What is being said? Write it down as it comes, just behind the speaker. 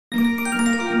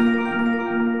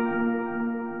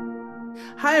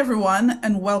Hi, everyone,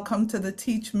 and welcome to the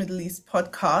Teach Middle East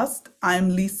podcast.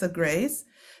 I'm Lisa Grace.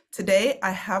 Today,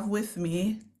 I have with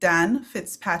me Dan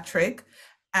Fitzpatrick,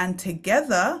 and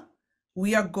together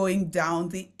we are going down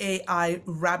the AI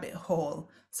rabbit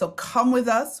hole. So come with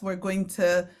us. We're going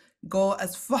to go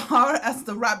as far as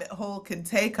the rabbit hole can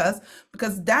take us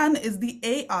because Dan is the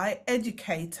AI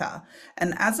educator.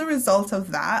 And as a result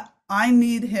of that, I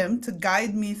need him to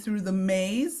guide me through the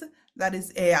maze that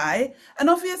is AI. And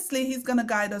obviously, he's going to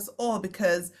guide us all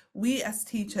because we as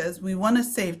teachers, we want to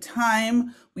save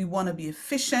time, we want to be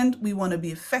efficient, we want to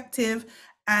be effective.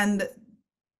 And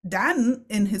Dan,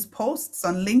 in his posts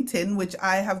on LinkedIn, which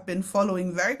I have been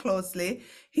following very closely,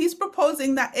 he's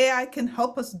proposing that AI can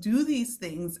help us do these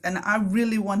things. And I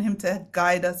really want him to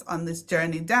guide us on this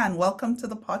journey. Dan, welcome to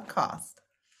the podcast.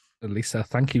 Lisa,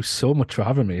 thank you so much for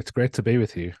having me. It's great to be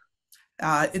with you.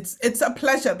 It's a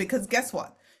pleasure because guess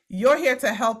what? You're here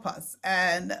to help us,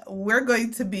 and we're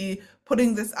going to be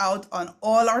putting this out on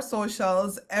all our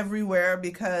socials everywhere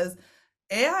because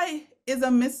AI is a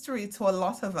mystery to a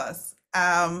lot of us.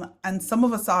 And some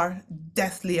of us are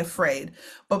deathly afraid.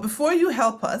 But before you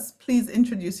help us, please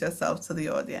introduce yourself to the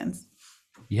audience.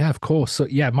 Yeah, of course. So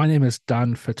yeah, my name is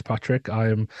Dan Fitzpatrick.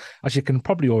 I'm, as you can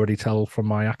probably already tell from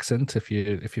my accent, if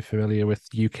you're familiar with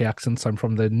UK accents, I'm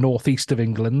from the northeast of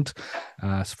England,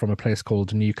 from a place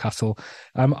called Newcastle.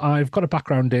 I've got a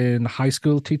background in high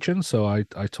school teaching, so I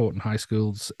taught in high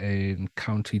schools in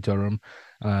County Durham,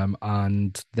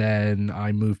 and then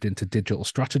I moved into digital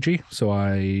strategy. So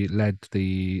I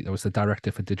was the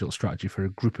director for digital strategy for a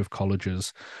group of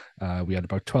colleges. We had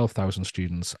about 12,000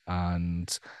 students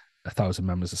and 1,000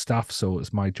 members of staff. So it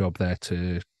was my job there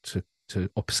to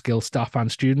upskill staff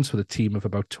and students with a team of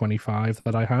about 25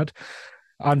 that I had,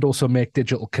 and also make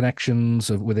digital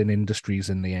connections within industries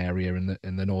in the area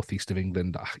in the northeast of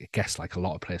England. I guess like a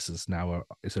lot of places now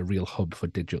is a real hub for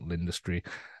digital industry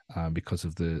because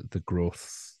of the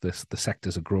growth, the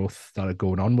sectors of growth that are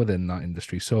going on within that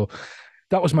industry. So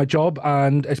that was my job,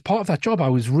 and as part of that job, I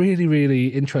was really, really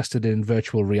interested in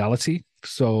virtual reality.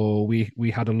 So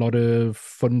we had a lot of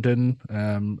funding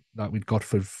that we'd got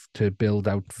to build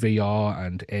out VR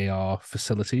and AR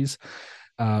facilities,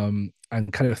 and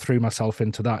kind of threw myself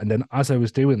into that. And then as I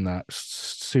was doing that,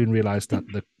 soon realized that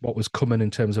what was coming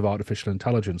in terms of artificial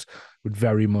intelligence would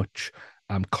very much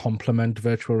complement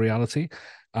virtual reality,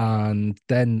 and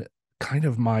then kind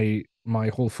of my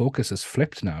whole focus has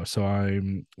flipped now. So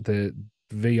the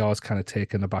VR's kind of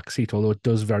taken a back seat, although it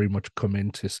does very much come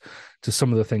into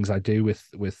some of the things I do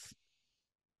with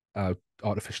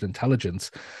artificial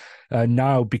intelligence.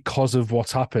 Now, because of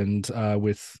what's happened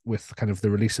with kind of the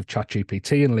release of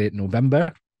ChatGPT in late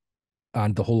November,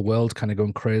 and the whole world kind of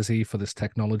going crazy for this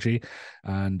technology,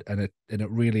 and it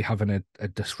really having a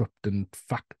disrupting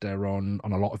factor on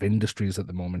a lot of industries at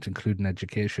the moment, including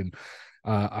education.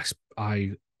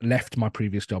 I left my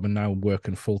previous job and now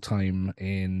working full time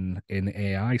in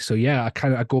AI. So yeah,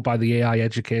 I go by the AI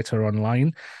Educator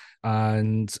online,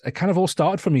 and it kind of all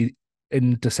started for me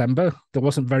in December. There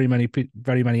wasn't very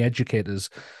many educators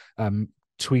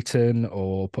tweeting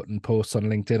or putting posts on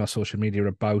LinkedIn or social media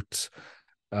about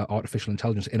artificial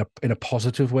intelligence in a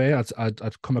positive way.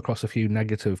 I'd come across a few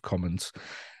negative comments,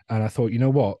 and I thought, you know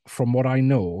what, from what I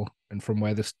know and from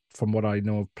what I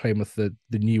know of playing with the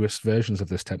newest versions of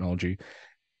this technology,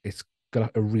 it's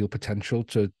got a real potential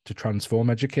to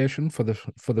transform education for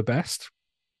the best.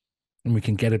 And we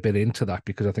can get a bit into that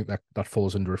because I think that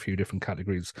falls under a few different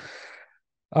categories.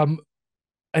 And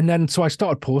then so I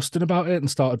started posting about it and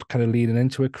started kind of leaning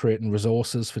into it, creating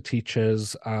resources for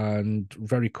teachers, and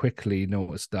very quickly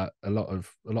noticed that a lot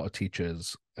of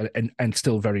teachers and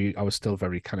I was still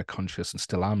very kind of conscious, and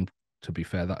still am, to be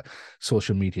fair, that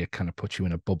social media kind of puts you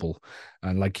in a bubble.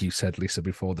 And like you said, Lisa,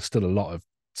 before, there's still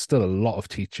a lot of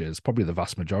teachers, probably the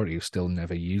vast majority, who still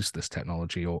never use this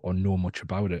technology or know much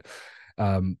about it.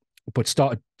 But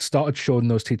started showing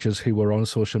those teachers who were on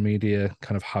social media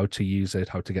kind of how to use it,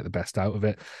 how to get the best out of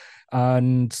it,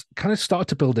 and kind of started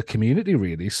to build a community,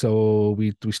 really. So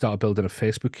we started building a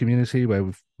Facebook community where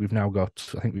we've now got,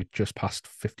 I think we've just passed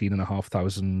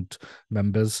 15,500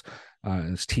 members.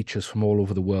 And it's teachers from all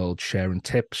over the world sharing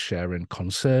tips, sharing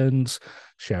concerns,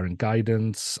 sharing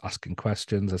guidance, asking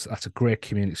questions. That's a great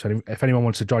community. So if anyone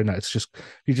wants to join that,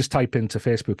 you just type into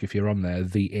Facebook, if you're on there,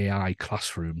 the AI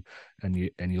classroom, and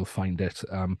you'll find it.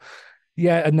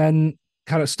 Yeah, and then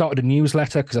kind of started a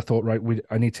newsletter because I thought, right,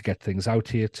 I need to get things out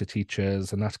here to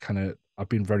teachers, and that's kind of, I've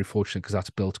been very fortunate because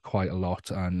that's built quite a lot,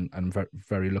 and I'm very,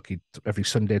 very lucky every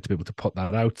Sunday to be able to put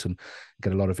that out and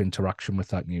get a lot of interaction with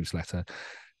that newsletter.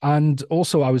 And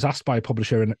also, I was asked by a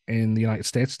publisher in the United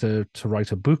States to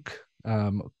write a book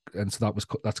And so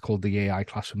that's called the AI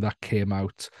Classroom. That came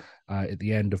out at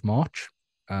the end of March.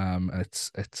 I'm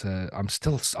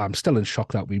still in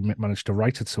shock that we managed to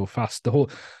write it so fast.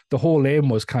 The whole aim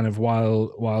was kind of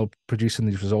while producing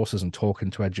these resources and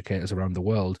talking to educators around the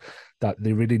world, that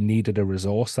they really needed a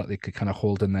resource that they could kind of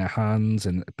hold in their hands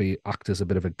and act as a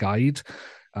bit of a guide.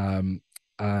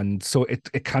 And so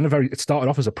it started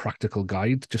off as a practical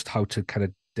guide, just how to kind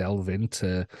of delve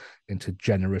into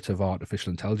generative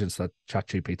artificial intelligence that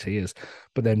ChatGPT is.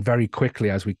 But then very quickly,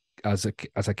 as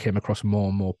I came across more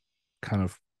and more kind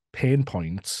of pain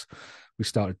points, we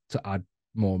started to add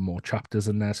more and more chapters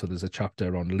in there. So there's a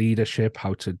chapter on leadership,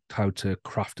 how to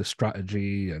craft a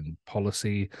strategy and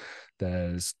policy.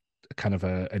 There's kind of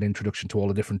an introduction to all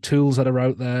the different tools that are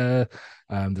out there.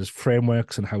 There's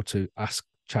frameworks and how to ask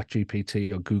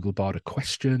ChatGPT or Google Bard a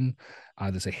question.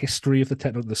 There's a history of the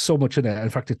technology. There's so much in it. In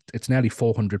fact, it's nearly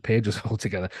 400 pages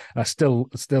altogether. And I still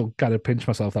kind of pinch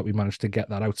myself that we managed to get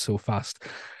that out so fast.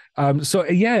 So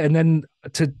yeah, and then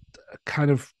to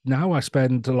kind of now I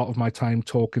spend a lot of my time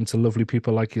talking to lovely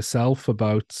people like yourself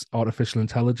about artificial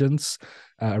intelligence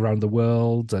around the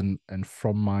world and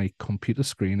from my computer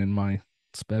screen in my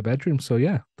spare bedroom. So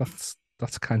yeah, that's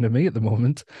kind of me at the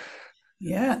moment.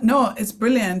 Yeah, no, it's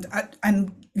brilliant.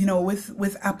 And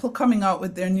with Apple coming out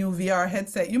with their new VR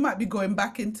headset, you might be going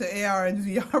back into AR and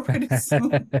VR pretty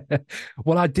soon.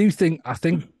 Well, I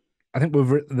think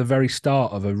we're at the very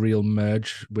start of a real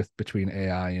merge between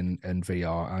AI and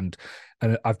VR,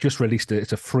 and I've just released it.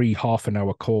 It's a free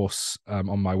half-an-hour course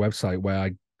on my website where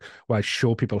I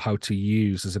show people how to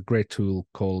use. There's a great tool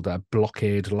called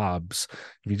Blockade Labs.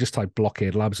 If you just type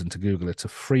Blockade Labs into Google, it's a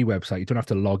free website. You don't have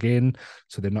to log in,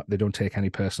 so they don't take any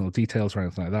personal details or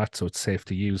anything like that. So it's safe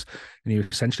to use. And you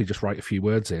essentially just write a few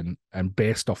words in, and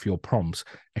based off your prompts,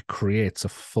 it creates a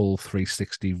full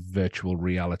 360 virtual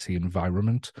reality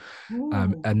environment. Ooh.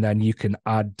 And then you can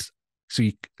add. So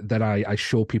then I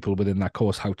show people within that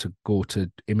course how to go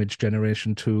to image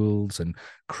generation tools and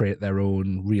create their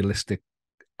own realistic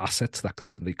assets that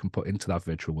they can put into that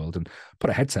virtual world, and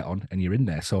put a headset on and you're in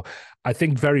there. So I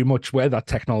think very much where that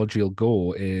technology will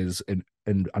go is,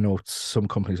 and I know some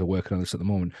companies are working on this at the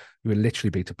moment, it will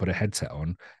literally be to put a headset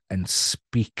on and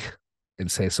speak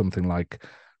and say something like,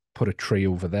 put a tree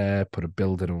over there, put a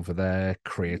building over there,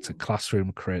 create a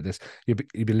classroom, create this. You'd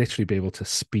be literally be able to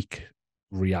speak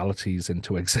realities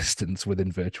into existence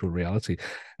within virtual reality,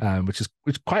 which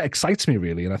quite excites me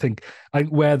really. And I think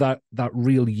where that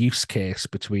real use case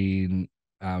between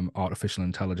artificial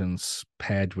intelligence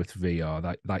paired with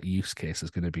VR, that use case is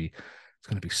going to be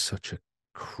such a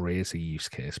crazy use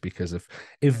case, because if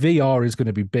VR is going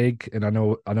to be big, and I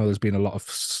know there's been a lot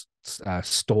of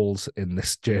stalls in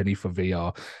this journey for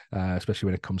VR, especially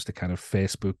when it comes to kind of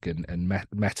Facebook and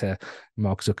Meta,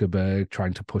 Mark Zuckerberg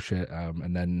trying to push it,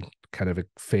 and then kind of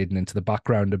fading into the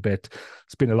background a bit.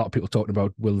 There's been a lot of people talking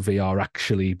about, will VR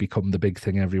actually become the big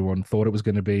thing everyone thought it was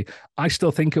going to be? I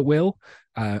still think it will,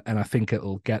 and I think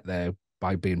it'll get there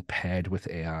by being paired with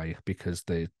AI, because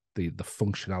the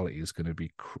functionality is going to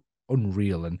be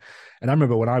unreal. And I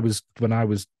remember when I was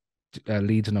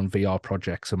leading on VR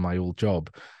projects in my old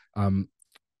job,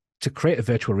 to create a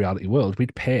virtual reality world,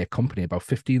 we'd pay a company about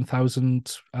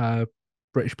 15,000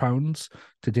 British pounds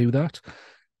to do that.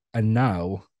 And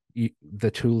now the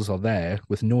tools are there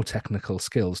with no technical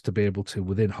skills to be able to,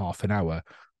 within half an hour,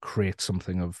 create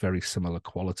something of very similar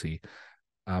quality.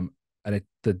 And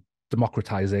the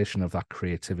democratization of that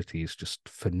creativity is just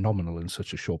phenomenal in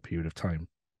such a short period of time.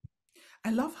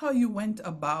 I love how you went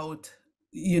about,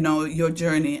 your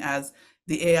journey as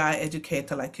the AI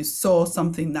educator. Like, you saw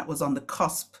something that was on the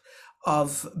cusp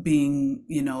of being,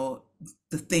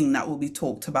 the thing that will be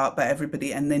talked about by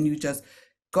everybody. And then you just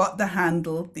got the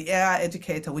handle, the AI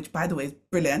educator, which by the way is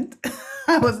brilliant.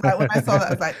 I was like, when I saw that, I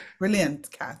was like, brilliant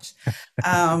catch.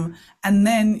 And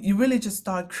then you really just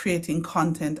start creating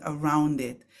content around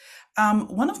it.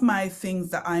 One of my things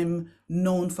that I'm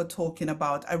known for talking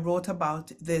about, I wrote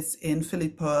about this in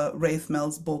Philippa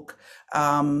Raithmel's book,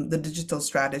 The Digital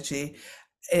Strategy.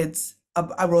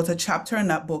 I wrote a chapter in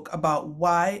that book about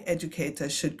why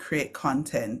educators should create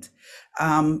content,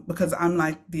 because I'm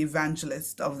like the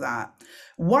evangelist of that.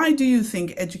 Why do you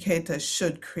think educators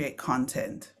should create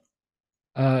content?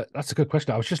 That's a good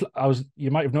question.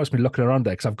 You might have noticed me looking around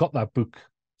there, because I've got that book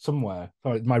somewhere.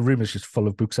 My room is just full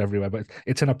of books everywhere, but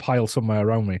it's in a pile somewhere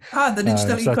around me. The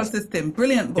Digital So Ecosystem,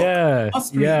 brilliant book. yeah,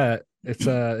 Must read. yeah,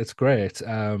 it's great.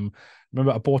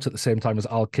 Remember I bought it at the same time as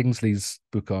Al Kingsley's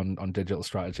book on digital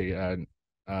strategy, and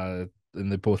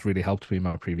they both really helped me in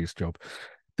my previous job.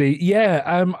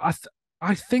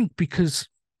 I think because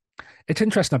It's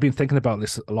interesting. I've been thinking about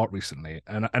this a lot recently,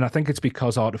 and I think it's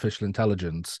because artificial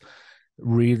intelligence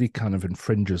really kind of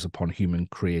infringes upon human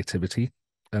creativity.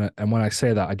 And when I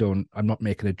say that, I'm not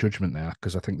making a judgment there,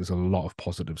 because I think there's a lot of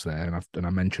positives there. And I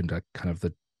mentioned kind of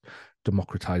the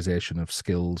democratization of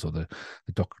skills, or the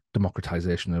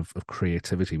democratization of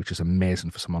creativity, which is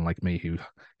amazing for someone like me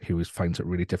who finds it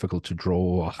really difficult to draw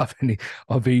or have any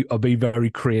or be very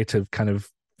creative kind of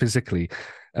physically.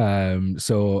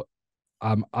 So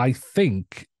I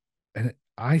think, and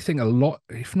I think a lot,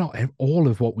 if not all,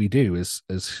 of what we do as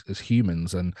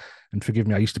humans, and forgive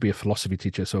me, I used to be a philosophy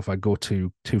teacher, so if I go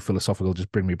too philosophical,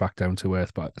 just bring me back down to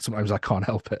earth. But sometimes I can't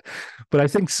help it. But I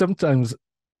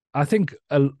think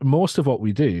most of what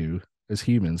we do as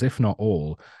humans, if not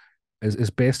all,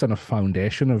 is based on a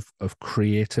foundation of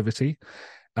creativity.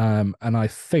 And I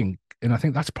think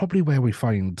that's probably where we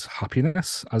find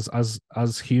happiness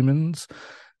as humans.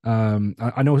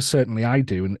 I know certainly I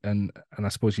do, and I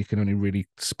suppose you can only really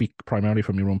speak primarily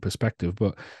from your own perspective,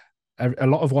 but a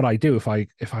lot of what I do, if I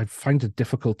find it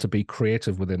difficult to be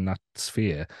creative within that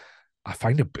sphere, I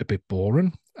find it a bit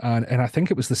boring. And I think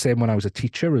it was the same when I was a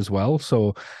teacher as well.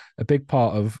 So a big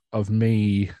part of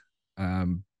me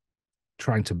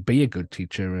trying to be a good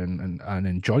teacher and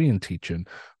enjoying teaching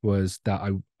was that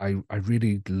I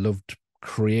really loved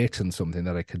creating something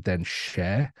that I could then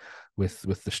share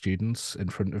with the students in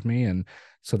front of me, and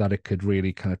so that it could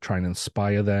really kind of try and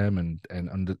inspire them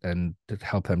and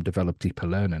help them develop deeper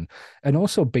learning. And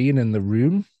also being in the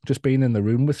room, just being in the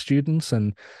room with students,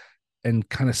 and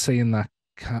kind of seeing that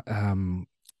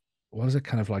what is it,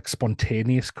 kind of like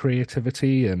spontaneous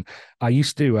creativity. And I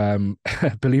used to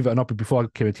believe it or not, but before I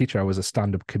became a teacher, I was a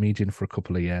stand-up comedian for a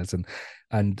couple of years,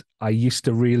 and I used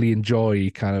to really enjoy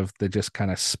kind of the just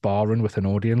kind of sparring with an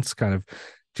audience, kind of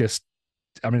just,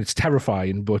 I mean, it's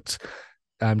terrifying, but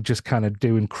just kind of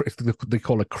doing, they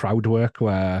call it crowd work,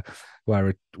 where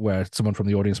someone from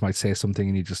the audience might say something,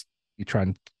 and you try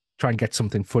and get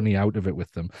something funny out of it with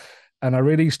them. And I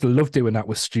really used to love doing that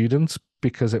with students,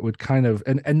 because it would kind of,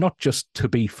 and not just to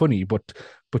be funny, but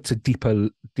to deeper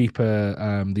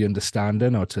the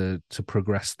understanding, or to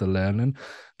progress the learning.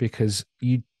 Because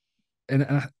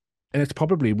and it's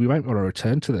probably, we might want to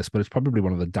return to this, but it's probably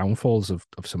one of the downfalls of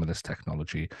some of this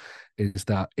technology, is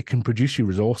that it can produce you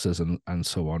resources and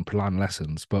so on, plan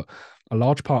lessons, but a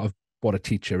large part of what a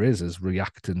teacher is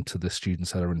reacting to the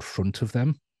students that are in front of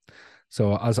them.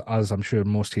 So as I'm sure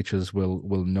most teachers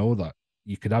will know, that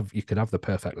you could have the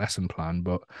perfect lesson plan,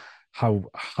 but how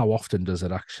often does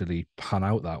it actually pan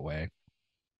out that way?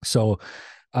 So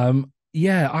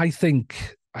yeah, I think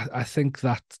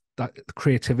that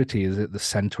creativity is at the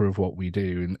center of what we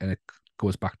do, and it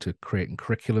goes back to creating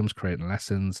curriculums, creating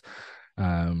lessons,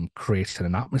 creating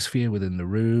an atmosphere within the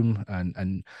room,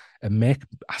 and make,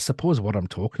 I suppose what I'm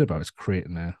talking about is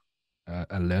creating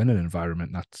a learning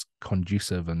environment that's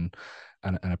conducive and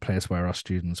a place where our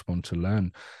students want to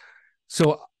learn.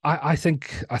 So I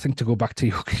think to go back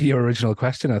to your original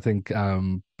question, I think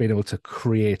being able to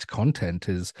create content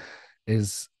is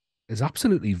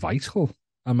absolutely vital.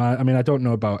 I mean, I don't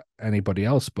know about anybody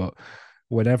else, but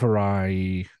when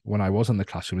I was in the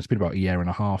classroom, it's been about a year and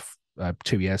a half,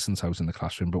 2 years since I was in the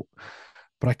classroom,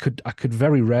 but I could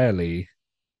very rarely,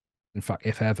 in fact,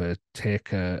 if ever,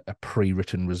 take a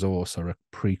pre-written resource or a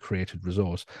pre-created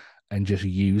resource and just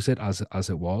use it as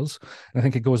it was. And I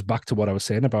think it goes back to what I was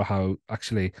saying about how,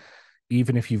 actually,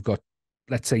 even if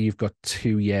let's say you've got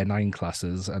 2 year 9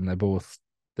 classes, and they're both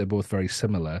very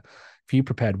similar, if you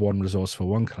prepared one resource for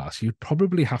one class, you'd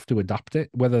probably have to adapt it,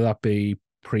 whether that be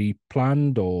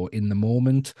pre-planned or in the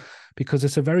moment, because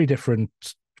it's a very different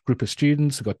group of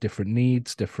students who've got different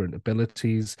needs, different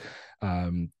abilities.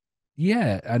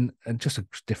 Yeah, and just a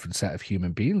different set of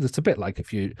human beings. It's a bit like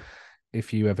if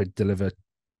you ever deliver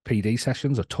PD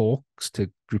sessions or talks to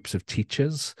groups of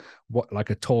teachers, what,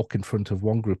 like, a talk in front of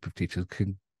one group of teachers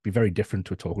can be very different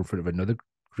to a talk in front of another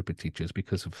group of teachers,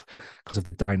 because of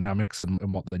the dynamics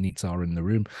and what the needs are in the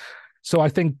room. So I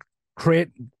think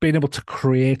being able to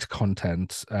create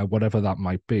content, whatever that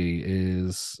might be,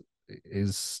 is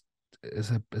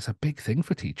a big thing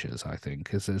for teachers. I think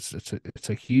it's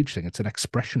a huge thing. It's an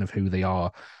expression of who they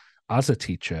are as a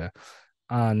teacher,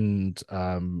 and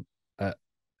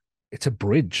it's a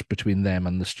bridge between them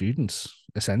and the students.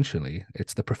 Essentially,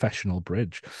 it's the professional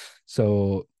bridge.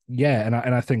 So yeah,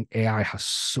 and I think AI has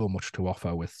so much to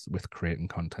offer with creating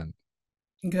content.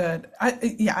 Good.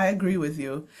 Yeah, I agree with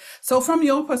you. So from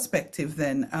your perspective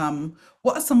then,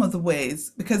 what are some of the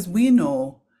ways, because we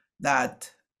know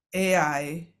that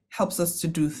AI helps us to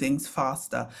do things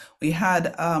faster. We had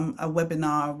a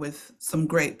webinar with some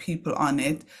great people on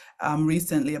it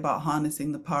recently about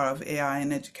harnessing the power of AI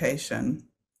in education.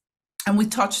 And we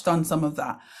touched on some of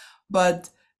that. But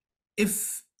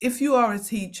if you are a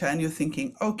teacher and you're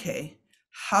thinking, okay,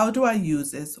 how do I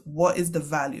use this? What is the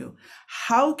value?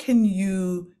 How can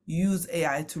you use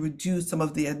AI to reduce some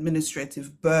of the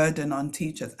administrative burden on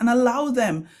teachers and allow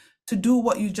them to do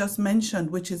what you just mentioned,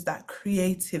 which is that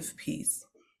creative piece?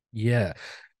 Yeah.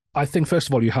 I think first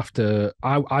of all you have to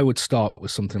I would start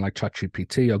with something like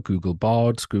ChatGPT or Google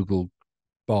Bard. Google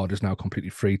Bard is now completely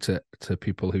free to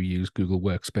people who use Google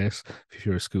Workspace. If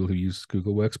you're a school who uses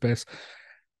Google Workspace,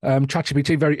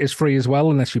 ChatGPT is free as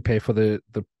well, unless you pay for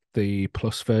the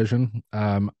plus version.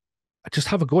 Just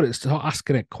have a go at it. Start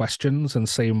asking it questions and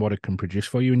seeing what it can produce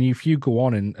for you. And if you go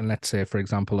on and let's say, for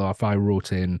example, if I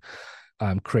wrote in,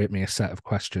 create me a set of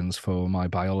questions for my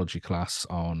biology class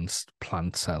on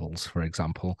plant cells, for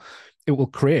example, it will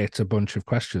create a bunch of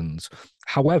questions.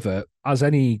 However, as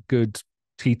any good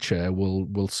teacher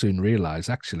will soon realize,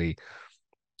 actually,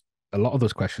 a lot of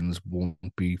those questions won't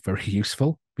be very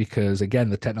useful because, again,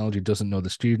 the technology doesn't know the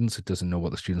students. It doesn't know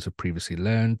what the students have previously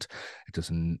learned. It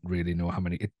doesn't really know how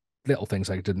many little things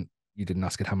like you didn't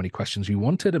ask it how many questions you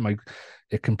wanted.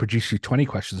 It can produce you 20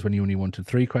 questions when you only wanted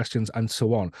 3 questions, and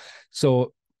so on.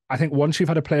 So I think once you've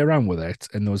had to play around with it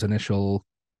in those initial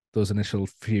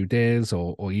few days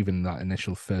or even that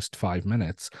initial first 5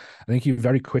 minutes, I think you're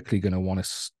very quickly going to want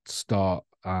to start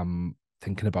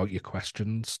thinking about your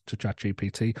questions to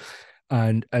ChatGPT.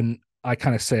 And I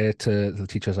kind of say to the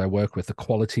teachers I work with, the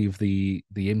quality of the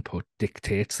input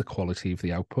dictates the quality of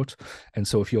the output. And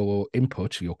so if your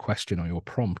input, your question or your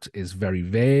prompt is very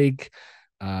vague,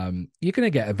 you're going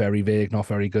to get a very vague, not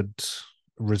very good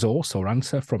resource or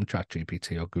answer from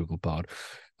ChatGPT or Google Bard.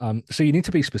 So you need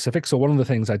to be specific. So one of the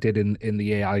things I did in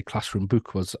the AI classroom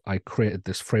book was I created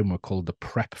this framework called the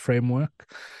PREP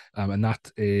framework. And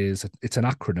it's an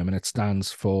acronym, and it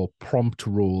stands for prompt,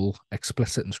 rule,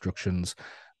 explicit instructions,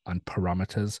 and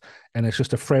parameters. And it's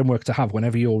just a framework to have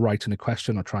whenever you're writing a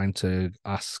question or trying to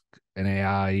ask an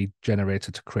AI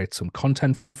generator to create some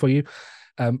content for you.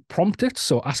 Prompt it,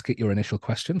 so ask it your initial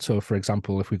question. So for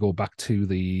example, if we go back to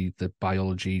the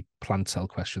biology plant cell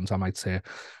questions, I might say,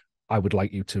 I would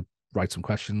like you to write some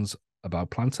questions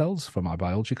about plant cells for my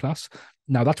biology class.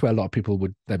 Now, that's where a lot of people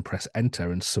would then press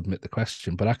enter and submit the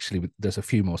question. But actually, there's a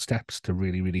few more steps to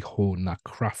really, really hone that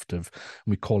craft of,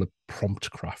 we call it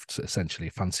prompt craft, essentially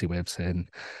a fancy way of saying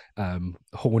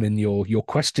honing your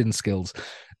question skills.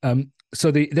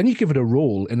 So then you give it a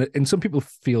role, and some people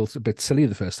feel a bit silly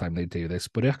the first time they do this.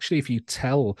 But actually, if you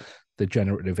tell the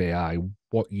generative AI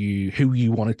who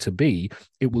you want it to be,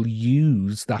 it will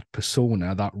use that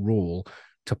persona, that role,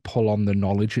 to pull on the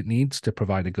knowledge it needs to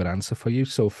provide a good answer for you.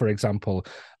 So, for example,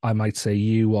 I might say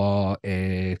you are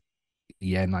a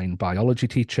year 9 biology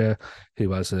teacher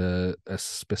who has a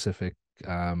specific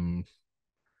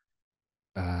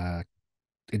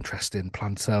interest in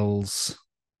plant cells,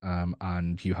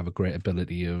 and you have a great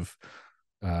ability of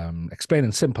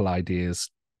explaining simple ideas,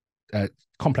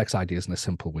 complex ideas in a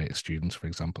simple way to students, for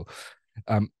example.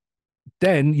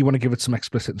 Then you want to give it some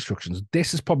explicit instructions.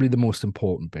 This is probably the most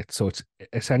important bit. So it's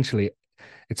essentially,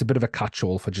 it's a bit of a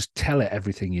catch-all for just tell it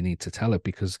everything you need to tell it,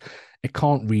 because it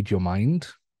can't read your mind.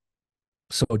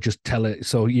 So just tell it.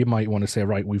 So you might want to say,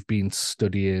 right, we've been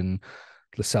studying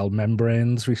the cell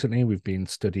membranes recently. We've been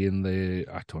studying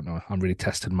I don't know, I'm really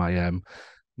testing my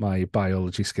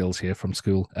biology skills here from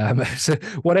school. So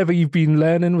whatever you've been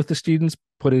learning with the students,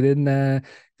 put it in there.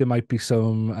 There might be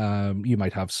you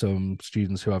might have some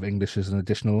students who have English as an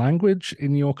additional language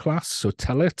in your class. So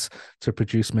tell it to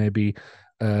produce maybe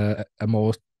a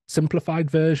more simplified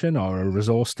version or a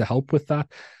resource to help with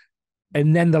that.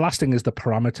 And then the last thing is the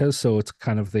parameters. So it's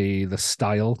kind of the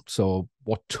style. So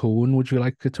what tone would you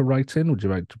like it to write in? Would you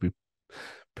like it to be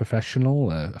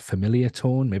professional, a familiar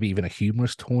tone, maybe even a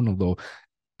humorous tone, although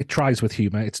it tries with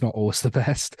humor. It's not always the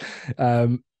best.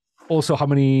 Also, how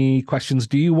many questions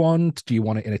do you want? Do you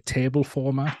want it in a table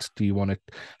format? Do you want it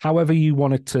however you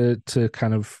want it to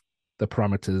kind of the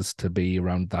parameters to be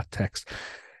around that text?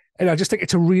 And I just think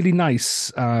it's a really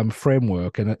nice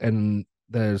framework, and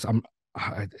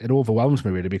it overwhelms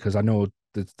me really, because I know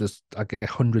I get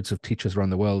hundreds of teachers around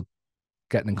the world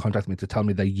getting in contact with me to tell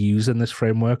me they're using this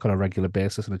framework on a regular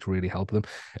basis, and it's really helping them.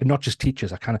 And not just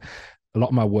teachers. A lot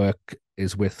of my work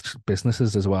is with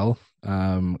businesses as well,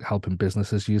 helping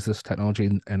businesses use this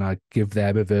technology, and I give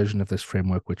them a version of this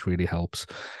framework, which really helps.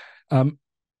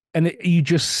 You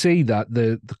just see that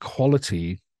the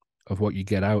quality of what you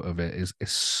get out of it is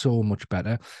so much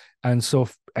better. And so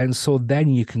then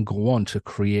you can go on to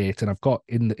create, and I've got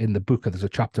in the book there's a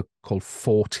chapter called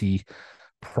 40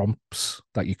 prompts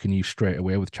that you can use straight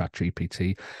away with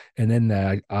ChatGPT. And in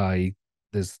there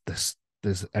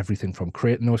there's everything from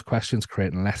creating those questions,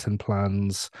 creating lesson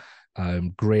plans,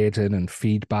 grading and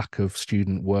feedback of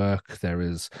student work. There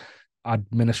is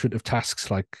administrative tasks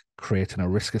like creating a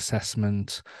risk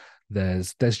assessment.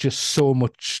 There's just so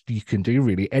much you can do,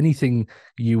 really. Anything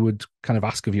you would kind of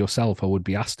ask of yourself or would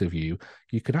be asked of you,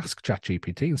 you can ask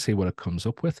ChatGPT and see what it comes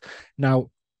up with. Now,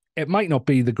 it might not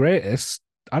be the greatest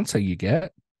answer you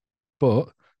get, but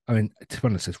I mean, to be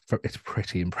honest, it's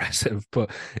pretty impressive.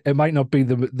 But it might not be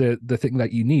the thing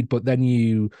that you need. But then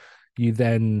you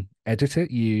then edit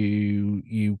it,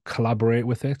 you collaborate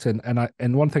with it,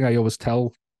 and one thing I always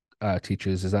tell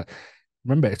teachers is that,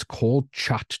 remember, it's called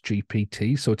Chat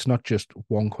GPT, so it's not just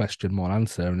one question, one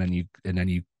answer, and then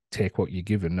you take what you're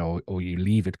given, or you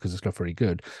leave it because it's not very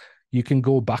good. You can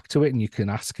go back to it and you can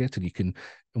ask it, and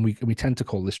we tend to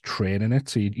call this training it.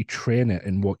 So you train it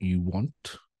in what you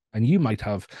want, and you might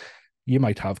have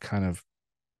kind of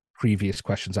previous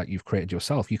questions that you've created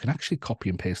yourself. You can actually copy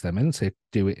and paste them in and say,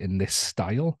 do it in this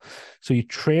style. So you're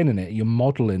training it, you're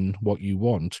modeling what you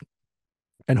want.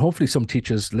 And hopefully some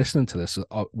teachers listening to this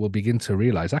will begin to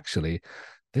realize, actually,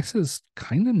 this is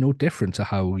kind of no different to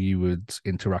how you would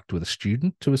interact with a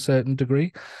student to a certain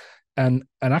degree. And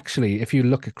actually, if you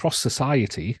look across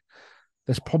society,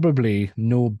 there's probably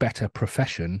no better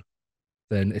profession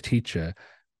than a teacher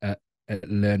at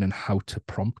learning how to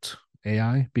prompt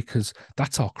AI, because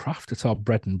that's our craft. It's our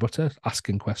bread and butter,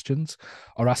 asking questions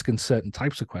or asking certain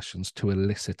types of questions to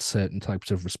elicit certain types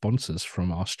of responses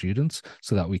from our students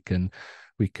so that we can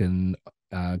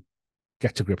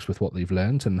get to grips with what they've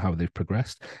learned and how they've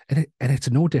progressed. And it's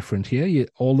no different here.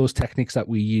 All those techniques that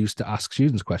we use to ask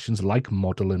students questions, like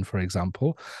modeling, for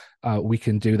example, we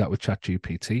can do that with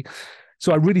ChatGPT.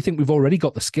 So I really think we've already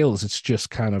got the skills. It's just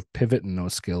kind of pivoting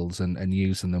those skills and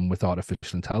using them with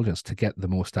artificial intelligence to get the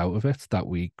most out of it that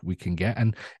we can get.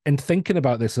 And thinking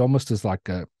about this almost as like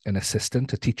an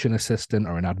assistant, a teaching assistant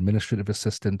or an administrative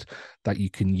assistant that you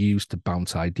can use to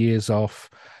bounce ideas off.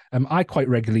 I quite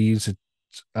regularly use it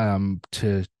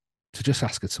to just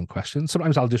ask it some questions.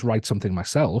 Sometimes I'll just write something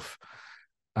myself.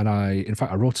 And in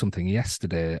fact, I wrote something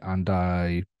yesterday and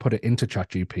I put it into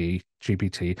ChatGPT.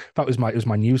 In fact, it was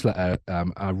my newsletter.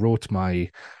 I wrote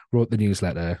the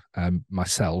newsletter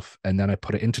myself, and then I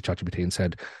put it into ChatGPT and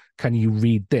said, "Can you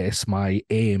read this? My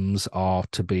aims are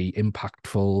to be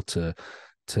impactful,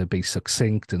 to be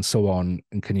succinct, and so on.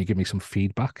 And can you give me some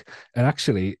feedback?" And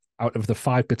actually, out of the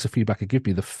 5 bits of feedback it gave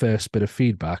me, the first bit of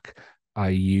feedback I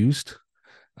used.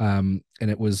 And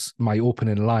it was my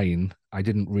opening line. I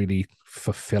didn't really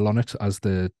fulfill on it as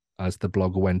the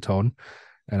blog went on,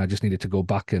 and I just needed to go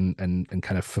back and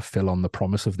kind of fulfill on the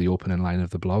promise of the opening line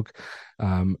of the blog,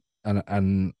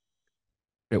 and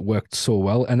it worked so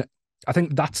well. And I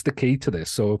think that's the key to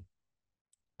this. So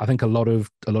I think a lot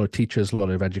of teachers, a lot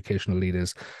of educational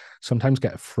leaders sometimes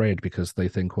get afraid because they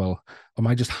think, well, am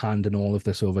I just handing all of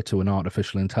this over to an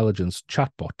artificial intelligence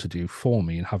chatbot to do for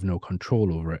me and have no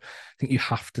control over it? I think you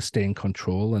have to stay in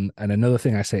control. And another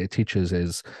thing I say to teachers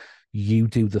is, you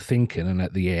do the thinking and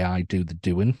let the AI do the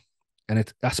doing. And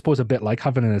it's, I suppose, a bit like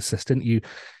having an assistant.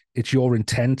 It's your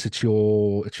intent, it's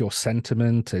your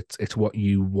sentiment, it's what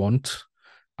you want.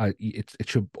 It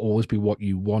should always be what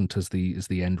you want as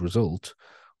the end result.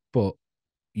 But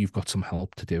you've got some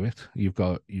help to do it. You've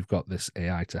got this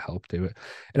AI to help do it.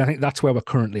 And I think that's where we're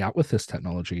currently at with this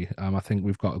technology. I think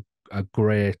we've got a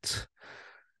great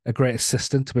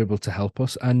assistant to be able to help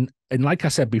us. And like I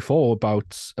said before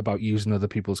about using other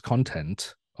people's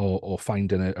content or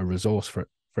finding a resource for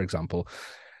example,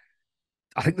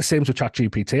 I think the same with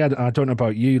ChatGPT. I don't know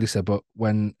about you, Lisa, but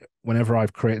whenever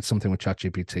I've created something with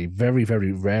ChatGPT, very,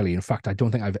 very rarely, in fact, I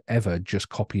don't think I've ever just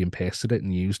copy and pasted it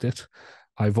and used it.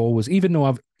 I've always, even though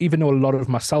a lot of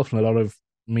myself and a lot of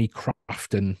me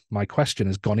crafting my question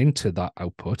has gone into that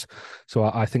output, so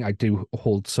I think I do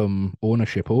hold some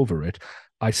ownership over it,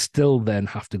 I still then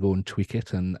have to go and tweak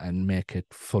it and make it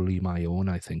fully my own,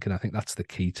 I think. And I think that's the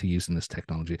key to using this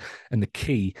technology and the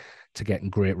key to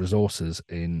getting great resources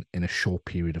in a short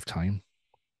period of time.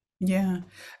 Yeah.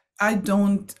 I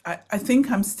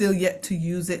think I'm still yet to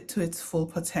use it to its full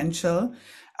potential.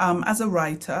 As a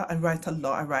writer, I write a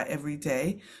lot, I write every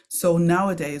day. So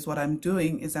nowadays, what I'm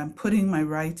doing is I'm putting my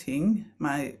writing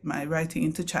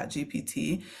into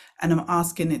ChatGPT, and I'm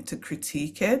asking it to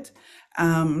critique it.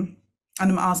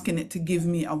 And I'm asking it to give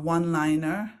me a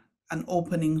one-liner, an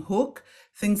opening hook,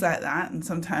 things like that. And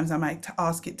sometimes I might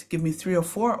ask it to give me 3 or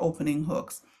 4 opening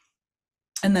hooks.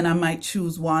 and then I might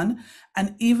choose one.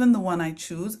 And even the one I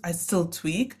choose, I still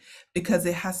tweak because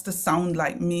it has to sound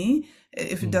like me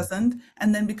if it Mm. doesn't.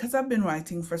 And then because I've been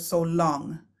writing for so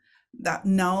long, that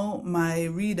now my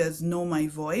readers know my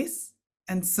voice.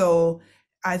 And so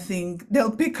I think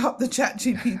they'll pick up the chat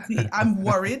GPT. I'm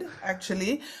worried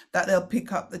actually that they'll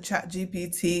pick up the chat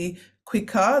GPT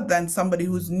quicker than somebody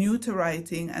who's new to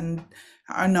writing and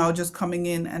are now just coming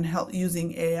in and help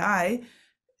using AI.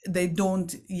 They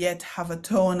don't yet have a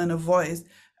tone and a voice.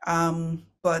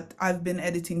 But I've been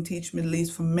editing Teach Middle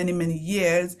East for many, many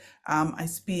years. I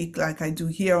speak like I do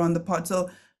here on the pod. So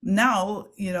now,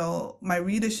 my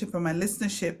readership and my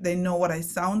listenership, they know what I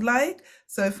sound like.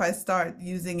 So if I start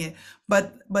using it,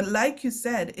 but like you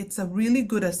said, it's a really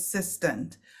good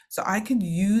assistant. So I could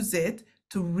use it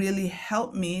to really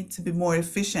help me to be more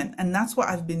efficient. And that's what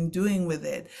I've been doing with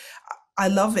it. I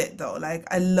love it though. Like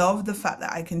I love the fact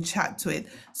that I can chat to it.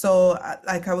 So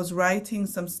like I was writing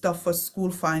some stuff for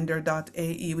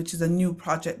schoolfinder.ae, which is a new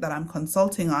project that I'm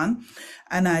consulting on.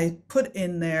 And I put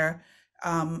in there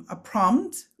a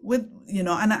prompt with,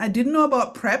 and I didn't know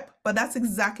about prep, but that's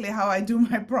exactly how I do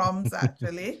my prompts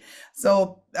actually.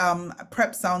 So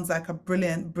prep sounds like a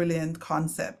brilliant, brilliant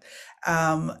concept.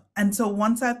 And so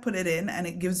once I put it in and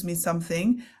it gives me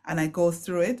something and I go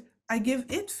through it, I give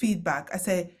it feedback. I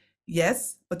say,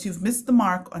 yes, but you've missed the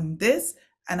mark on this,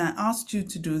 and I asked you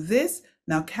to do this.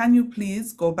 Now, can you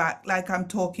please go back like I'm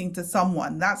talking to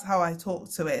someone? That's how I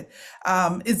talk to it.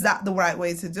 Is that the right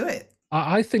way to do it?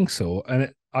 I think so,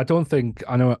 and I don't think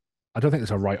I know. I don't think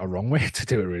there's a right or wrong way to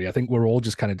do it. Really, I think we're all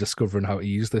just kind of discovering how to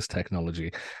use this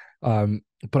technology.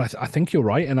 But I think you're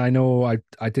right, and I know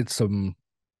I did some.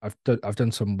 I've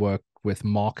done some work with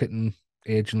marketing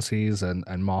agencies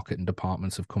and marketing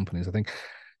departments of companies. I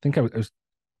was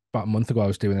about a month ago. I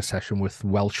was doing a session with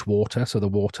Welsh Water, so the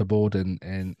water board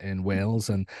in Wales,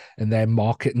 and their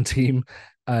marketing team,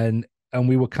 and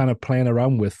we were kind of playing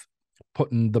around with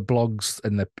putting the blogs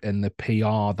and the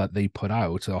PR that they put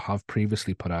out or have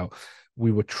previously put out.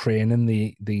 We were training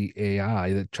the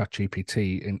AI, the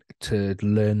ChatGPT, to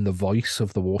learn the voice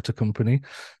of the water company,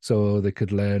 so they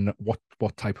could learn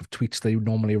what type of tweets they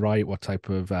normally write, what type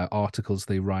of articles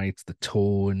they write, the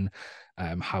tone,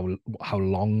 how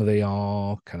long they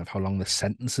are, kind of how long the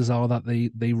sentences are that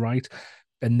they write.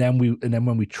 And then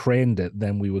when we trained it,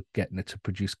 then we were getting it to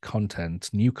produce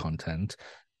new content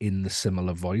in the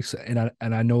similar voice. And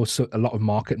I know a lot of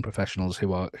marketing professionals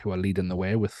who are leading the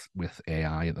way with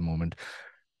AI at the moment.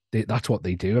 That's what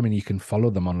they do. I mean, you can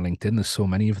follow them on LinkedIn. There's so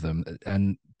many of them,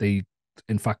 and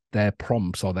in fact, their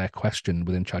prompts or their question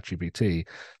within ChatGPT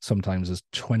sometimes is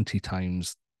 20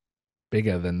 times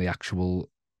bigger than the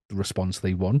actual response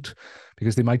they want,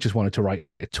 because they might just want to write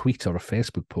a tweet or a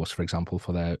Facebook post, for example,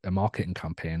 for a marketing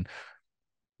campaign.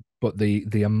 But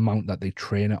the amount that they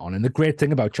train it on, and the great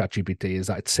thing about ChatGPT is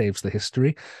that it saves the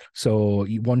history. So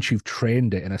once you've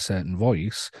trained it in a certain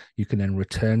voice, you can then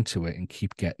return to it and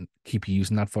keep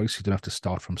using that voice. You don't have to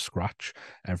start from scratch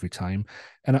every time.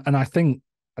 And I think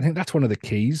that's one of the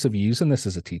keys of using this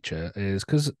as a teacher, is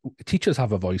because teachers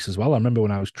have a voice as well. I remember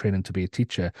when I was training to be a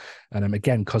teacher, and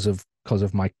again, because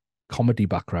of my comedy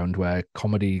background, where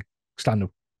comedy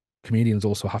stand-up comedians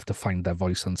also have to find their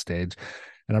voice on stage.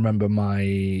 And I remember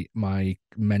my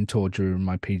mentor during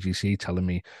my PGC telling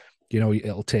me,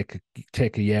 it'll take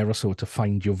a year or so to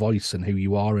find your voice and who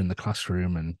you are in the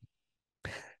classroom.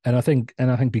 And I think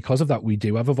because of that, we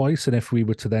do have a voice. And if we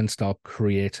were to then start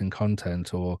creating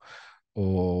content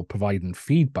or providing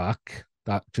feedback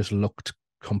that just looked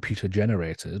computer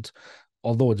generated,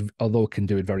 although it can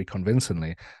do it very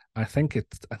convincingly, I think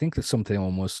there's something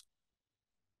almost,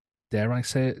 dare I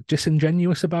say it,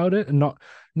 disingenuous about it, and not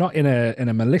in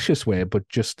a malicious way, but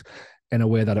just in a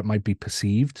way that it might be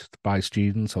perceived by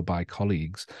students or by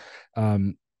colleagues.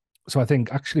 So I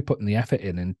think actually putting the effort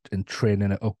in and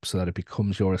training it up so that it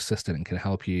becomes your assistant and can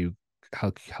help you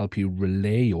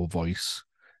relay your voice,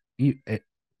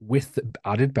 with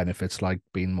added benefits like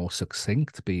being more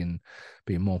succinct, being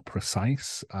more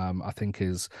precise, I think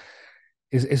is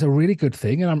a really good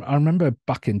thing. And I remember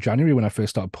back in January when I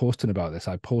first started posting about this,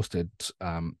 I posted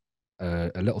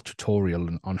a little tutorial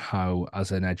on how,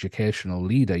 as an educational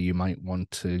leader, you might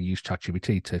want to use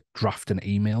ChatGPT to draft an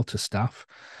email to staff.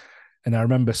 And I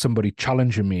remember somebody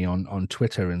challenging me on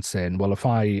Twitter and saying, well,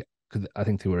 I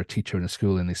think they were a teacher in a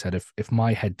school, and they said, if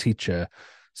my head teacher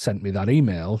sent me that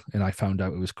email and I found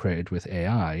out it was created with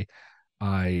AI,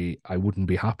 I wouldn't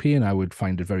be happy, and I would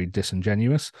find it very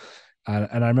disingenuous.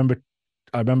 And I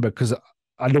remember because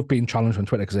I love being challenged on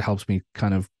Twitter because it helps me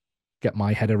kind of get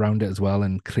my head around it as well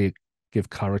and give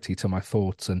clarity to my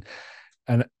thoughts. And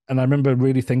And I remember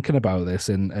really thinking about this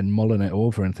and mulling it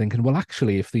over and thinking, well,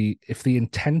 actually, if the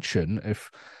intention,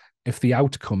 if the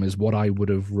outcome is what I would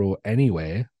have wrote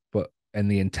anyway, but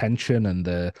and the intention and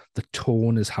the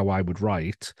tone is how I would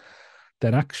write,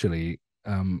 then actually,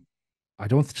 I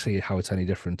don't see how it's any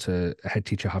different to a head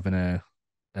teacher having a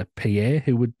PA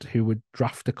who would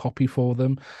draft a copy for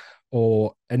them,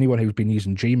 or anyone who's been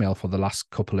using Gmail for the last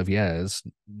couple of years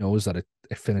knows that it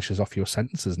finishes off your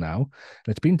sentences now, and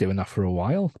it's been doing that for a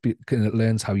while. And it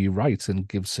learns how you write and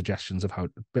gives suggestions of how, a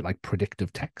bit like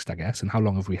predictive text, I guess. And how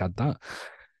long have we had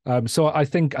that? So I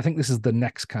think this is the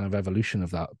next kind of evolution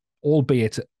of that,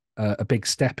 albeit a big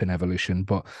step in evolution,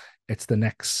 but it's the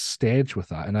next stage with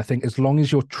that. And I think as long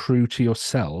as you're true to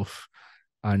yourself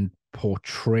and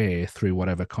portray through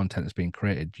whatever content is being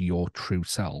created your true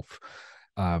self,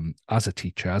 as a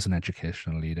teacher, as an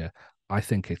educational leader, I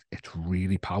think it's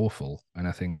really powerful, and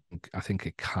I think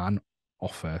it can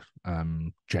offer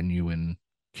genuine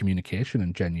communication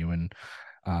and genuine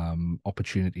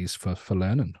opportunities for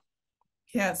learning.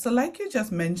 Yeah, so like you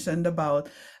just mentioned about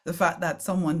the fact that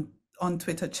someone on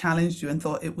Twitter challenged you and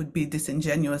thought it would be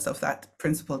disingenuous of that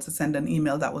principal to send an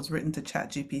email that was written to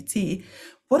ChatGPT,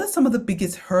 what are some of the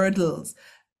biggest hurdles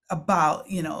about,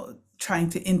 trying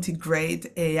to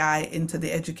integrate AI into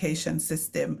the education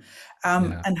system,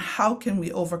 Yeah. and how can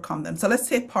we overcome them? So let's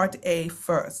take part A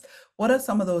first. What are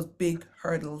some of those big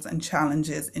hurdles and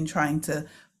challenges in trying to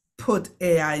put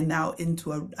AI now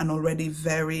into an already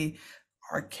very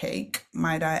archaic,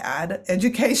 might I add,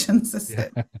 education Yeah.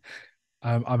 system?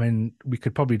 I mean, we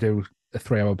could probably do a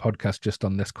 3-hour podcast just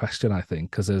on this question, I think,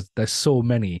 because there's so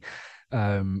many,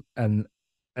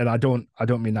 and I don't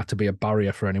mean that to be a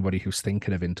barrier for anybody who's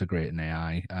thinking of integrating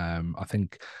AI. I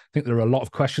think there are a lot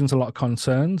of questions, a lot of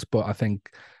concerns, but I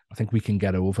think we can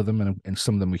get over them, and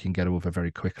some of them we can get over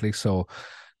very quickly. So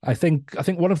I think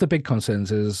one of the big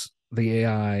concerns is the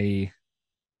AI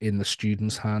in the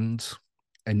students' hands,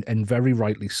 and very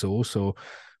rightly so. So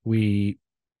we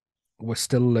we're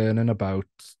still learning about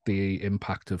the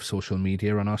impact of social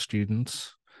media on our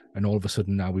students, and all of a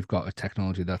sudden now we've got a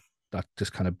technology that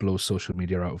just kind of blows social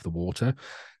media out of the water.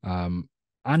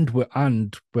 And we're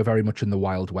very much in the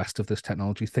wild west of this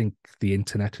technology. Think the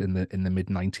internet in the mid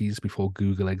 90s, before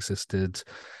Google existed.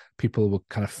 People were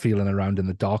kind of feeling around in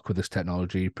the dark with this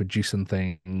technology, producing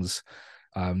things.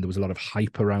 There was a lot of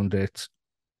hype around it.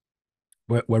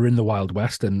 We're in the wild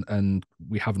west, and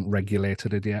we haven't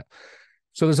regulated it yet.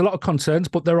 So there's a lot of concerns,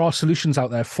 but there are solutions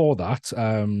out there for that.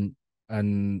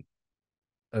 And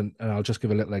I'll just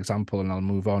give a little example, and I'll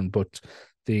move on. But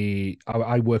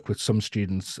I work with some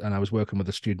students, and I was working with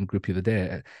a student group the other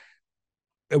day,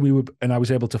 and I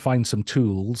was able to find some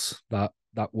tools that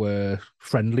were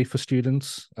friendly for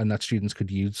students and that students could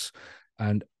use.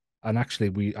 And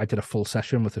actually, I did a full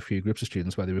session with a few groups of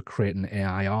students where they were creating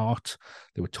AI art.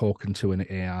 They were talking to an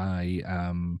AI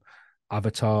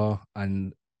avatar,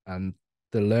 and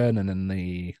the learning and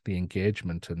the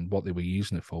engagement and what they were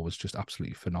using it for was just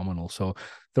absolutely phenomenal. So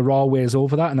there are ways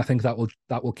over that, and I think that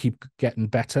will keep getting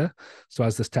better. So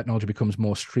as this technology becomes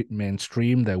more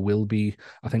mainstream, there will be,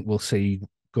 I think we'll see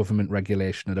government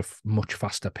regulation at a much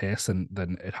faster pace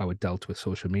than how it dealt with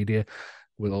social media.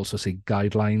 We'll also see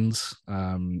guidelines,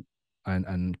 and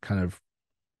kind of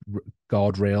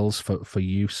guardrails for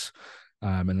use.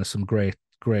 And there's some great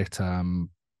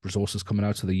resources coming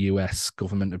out. So the US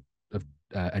government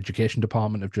education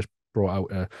department have just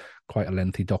brought out quite a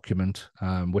lengthy document,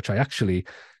 which I actually,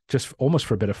 just almost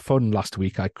for a bit of fun, last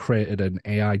week I created an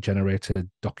AI generated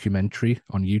documentary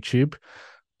on YouTube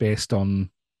based on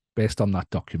that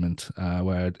document,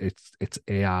 where it's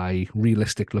AI,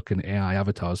 realistic looking AI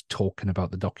avatars talking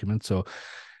about the document. So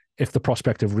if the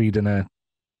prospect of reading a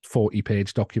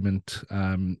 40-page document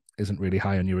isn't really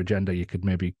high on your agenda, you could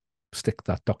maybe stick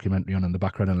that documentary on in the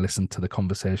background and listen to the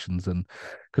conversations, and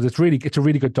because it's a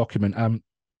really good document.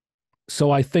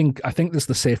 So I think there's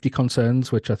the safety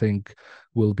concerns, which I think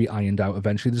will be ironed out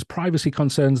eventually. There's privacy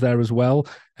concerns there as well,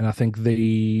 and I think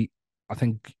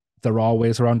there are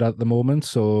ways around at the moment.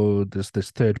 So there's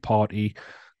third party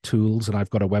tools, and I've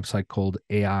got a website called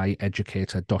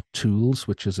AIeducator.tools,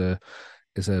 which is a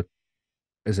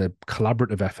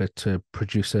collaborative effort to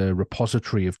produce a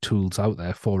repository of tools out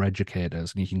there for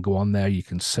educators. And you can go on there, you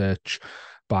can search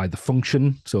by the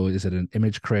function. So is it an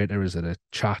image creator? Is it a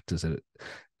chat? Is it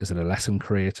a lesson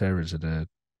creator? Is it a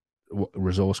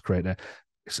resource creator?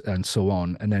 And so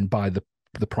on. And then by the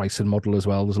the pricing model as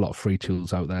well. There's a lot of free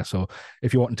tools out there. So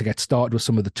if you're wanting to get started with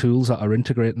some of the tools that are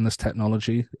integrating this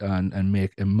technology and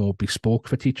make it more bespoke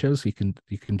for teachers, you can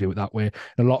do it that way.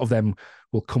 And a lot of them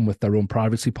will come with their own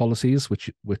privacy policies,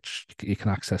 which you can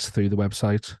access through the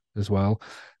website as well,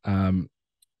 and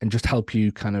just help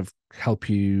you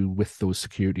with those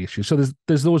security issues. So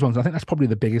there's those ones. I think that's probably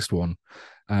the biggest one,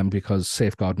 because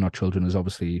safeguarding our children is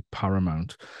obviously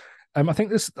paramount. I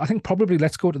think probably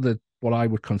let's go to what I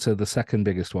would consider the second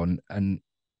biggest one, and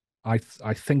I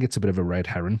think it's a bit of a red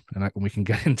herring, and we can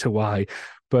get into why,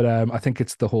 but I think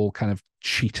it's the whole kind of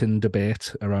cheating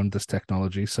debate around this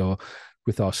technology. So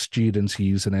with our students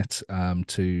using it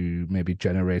to maybe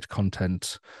generate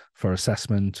content for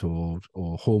assessment or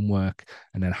homework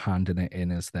and then handing it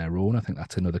in as their own, I think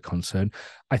that's another concern.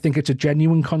 I think it's a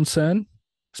genuine concern,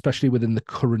 especially within the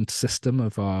current system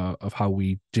of how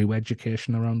we do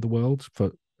education around the world.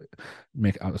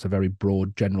 It's a very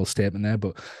broad general statement there,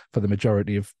 but for the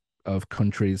majority of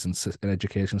countries and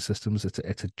education systems,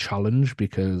 it's a challenge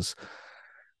because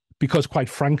quite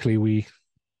frankly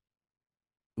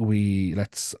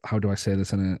how do I say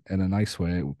this in a nice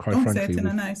way? Don't say it in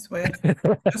a nice way.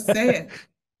 Just say it.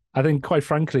 I think, quite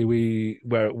frankly,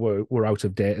 we're out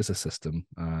of date as a system,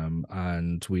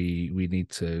 and we need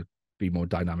to be more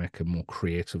dynamic and more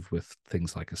creative with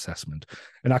things like assessment.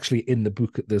 And actually, in the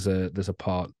book, there's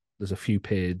a few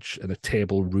page and a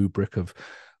table rubric of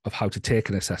how to take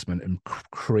an assessment and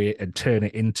create and turn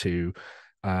it into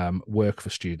work for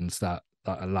students that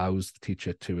allows the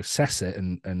teacher to assess it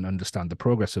and understand the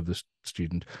progress of the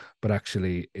student, but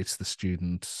actually it's the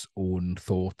student's own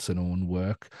thoughts and own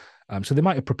work. So they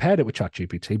might have prepared it with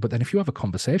ChatGPT, but then if you have a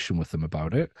conversation with them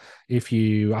about it, if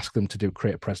you ask them to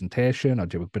create a presentation or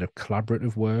do a bit of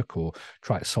collaborative work or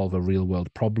try to solve a real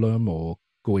world problem or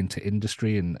go into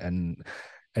industry and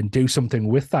do something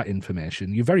with that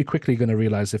information, you're very quickly going to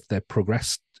realize if they're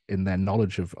progressed in their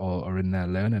knowledge of or in their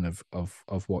learning of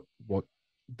what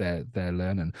they're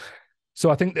learning. So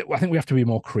I think we have to be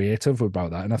more creative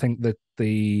about that, and I think that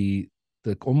the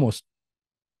almost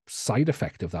side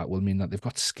effect of that will mean that they've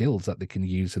got skills that they can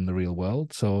use in the real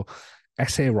world. So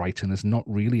essay writing is not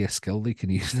really a skill they can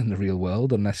use in the real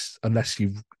world unless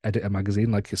you edit a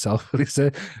magazine like yourself,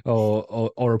 Lisa,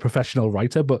 or a professional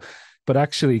writer. But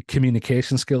actually,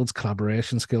 communication skills,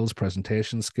 collaboration skills,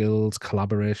 presentation skills,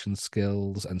 collaboration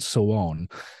skills, and so on,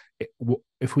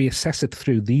 if we assess it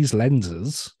through these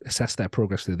lenses, assess their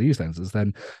progress through these lenses,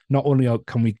 then not only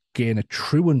can we gain a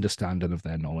true understanding of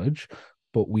their knowledge,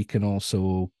 but we can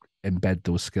also embed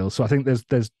those skills. So I think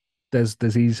there's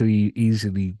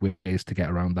easily ways to get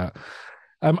around that.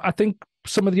 I think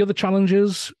some of the other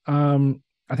challenges, I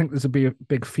think there's a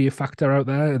big fear factor out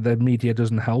there. The media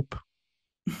doesn't help.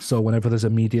 So whenever there's a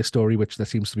media story, which there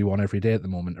seems to be one every day at the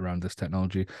moment around this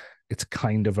technology, it's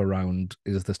kind of around,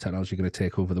 is this technology going to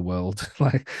take over the world?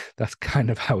 Like, that's kind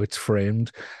of how it's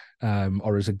framed.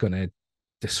 Or is it going to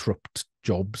disrupt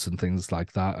jobs and things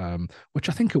like that? Which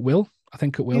I think it will.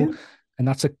 Yeah. And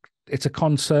it's a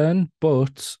concern,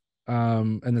 but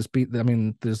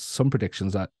and there's some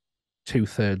predictions that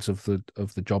 2/3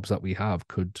 of the jobs that we have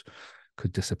could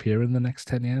disappear in the next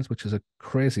 10 years, which is a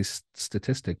crazy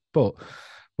statistic. But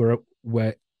we're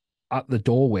at the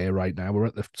doorway right now. We're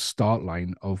at the start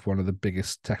line of one of the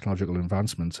biggest technological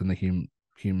advancements in the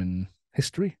human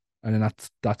history, and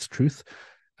that's truth.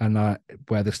 And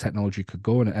where this technology could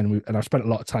go, and I've spent a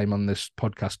lot of time on this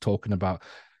podcast talking about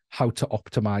how to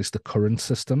optimize the current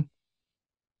system.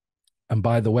 And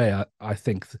by the way, I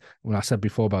think when I said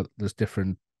before about there's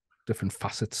different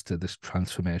facets to this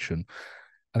transformation,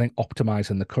 I think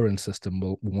optimizing the current system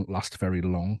won't last very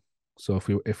long. So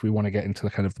if we want to get into the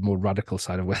kind of the more radical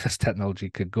side of where this technology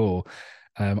could go,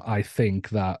 I think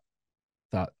that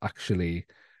actually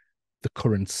the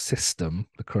current system,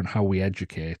 the current how we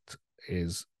educate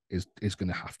is going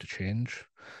to have to change.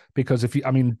 Because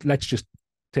let's just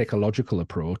take a logical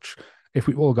approach. If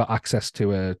we all got access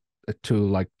to a tool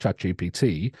like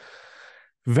ChatGPT,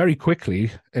 very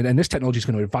quickly, and this technology is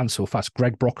going to advance so fast.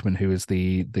 Greg Brockman, who is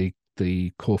the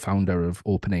co-founder of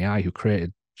OpenAI, who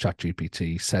created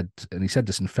ChatGPT, said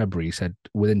this in February, he said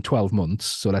within 12 months,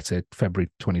 so let's say February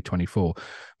 2024,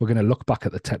 we're going to look back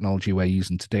at the technology we're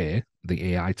using today,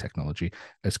 the AI technology,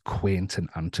 as quaint and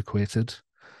antiquated.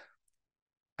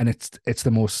 And it's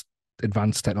the most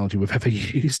advanced technology we've ever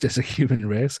used as a human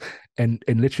race. And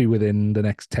literally within the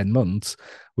next 10 months,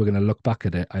 we're going to look back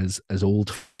at it as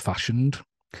old-fashioned.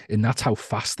 And that's how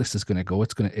fast this is going to go.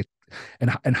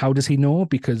 And how does he know?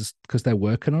 Because they're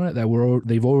working on it.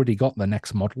 They've already got the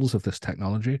next models of this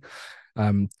technology.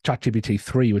 ChatGPT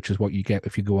 3, which is what you get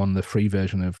if you go on the free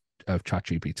version of of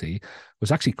ChatGPT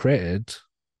was actually created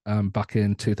back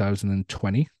in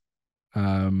 2020.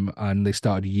 And they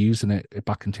started using it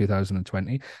back in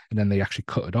 2020, and then they actually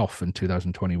cut it off in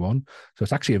 2021. So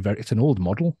it's actually it's an old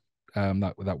model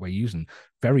that we're using.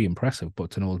 Very impressive, but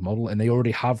it's an old model, and they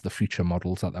already have the future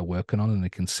models that they're working on, and they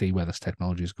can see where this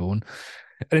technology is going,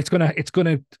 and it's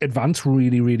gonna advance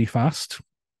really, really fast.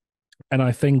 And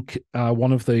I think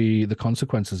one of the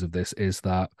consequences of this is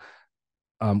that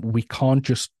we can't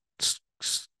just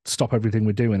stop everything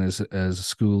we're doing as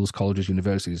schools, colleges,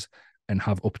 universities, and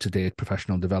have up-to-date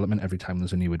professional development every time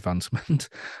there's a new advancement,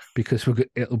 because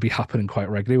it'll be happening quite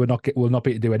regularly. We'll not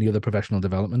be able to do any other professional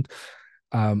development.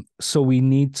 So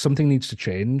something needs to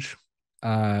change,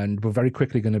 and we're very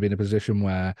quickly going to be in a position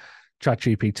where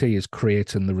ChatGPT is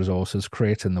creating the resources,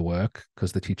 creating the work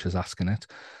because the teacher's asking it.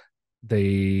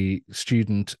 The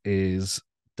student is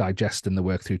digesting the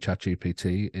work through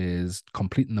ChatGPT, is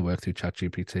completing the work through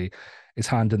ChatGPT, is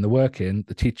handing the work in.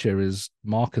 The teacher is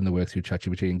marking the work through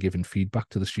ChatGPT and giving feedback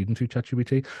to the student through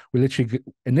ChatGPT. We literally,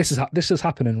 and this is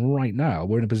happening right now.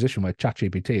 We're in a position where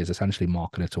ChatGPT is essentially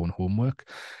marking its own homework,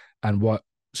 and what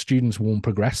students won't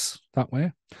progress that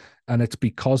way. And it's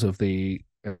because of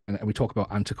and we talk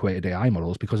about antiquated AI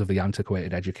models, because of the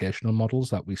antiquated educational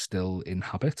models that we still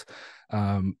inhabit.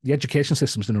 The education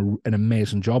system's done an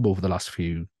amazing job over the last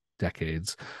few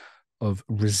decades of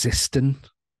resisting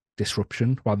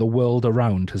disruption, while the world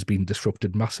around has been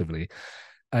disrupted massively.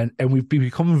 And we've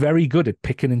become very good at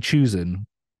picking and choosing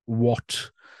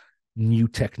what new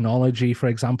technology, for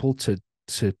example, to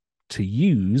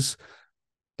use,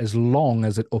 as long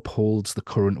as it upholds the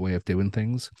current way of doing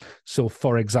things. So,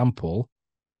 for example,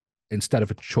 instead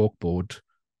of a chalkboard,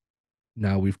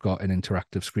 now we've got an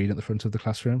interactive screen at the front of the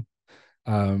classroom.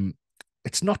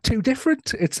 It's not too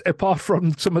different. It's, apart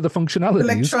from some of the functionalities,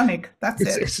 electronic. That's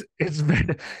it. It's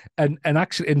very, and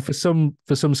actually, and for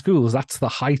some schools, that's the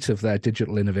height of their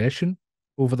digital innovation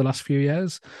over the last few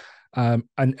years. And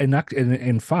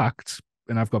in fact,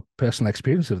 and I've got personal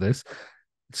experience of this,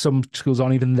 some schools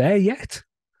aren't even there yet.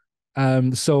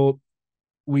 So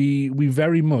we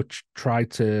very much try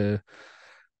to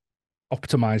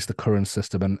optimize the current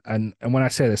system. And when I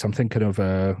say this, I'm thinking of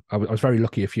I was very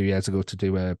lucky a few years ago to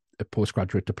do a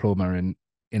postgraduate diploma in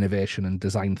innovation and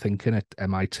design thinking at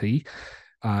MIT.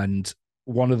 And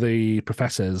one of the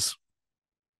professors,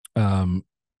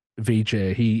 VJ,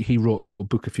 he wrote a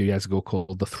book a few years ago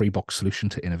called The 3-Box Solution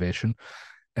to Innovation.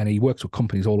 And he works with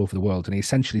companies all over the world. And he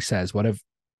essentially says,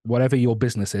 whatever your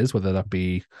business is, whether that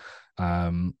be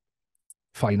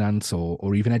finance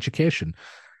or even education,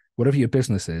 whatever your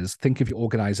business is, think of your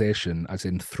organization as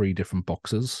in 3 different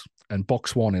boxes. And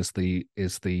box 1 is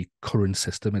the current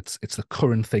system. It's the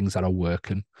current things that are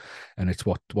working, and it's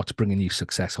what's bringing you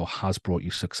success or has brought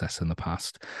you success in the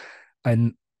past.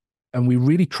 And we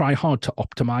really try hard to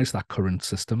optimize that current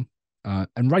system,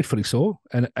 and rightfully so.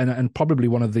 And probably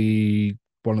one of the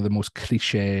most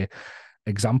cliche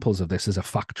examples of this is a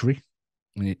factory.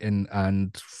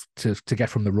 And to get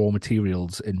from the raw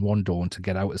materials in one door and to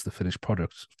get out as the finished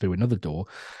product through another door,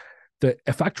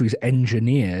 a factory is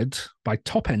engineered by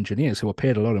top engineers who are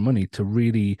paid a lot of money to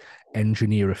really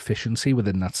engineer efficiency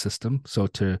within that system. So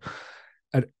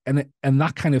and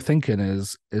that kind of thinking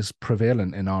is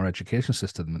prevalent in our education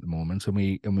system at the moment, and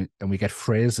we get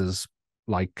phrases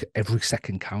like every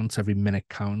second counts, every minute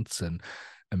counts, and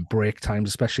break times,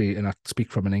 especially, and I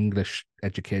speak from an English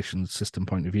education system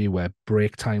point of view, where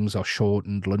break times are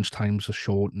shortened, lunch times are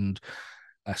shortened,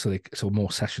 so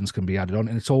more sessions can be added on,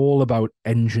 and it's all about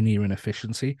engineering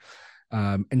efficiency.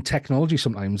 And technology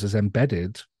sometimes is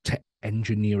embedded to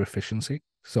engineer efficiency.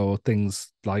 So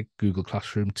things like Google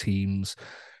Classroom, Teams,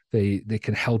 they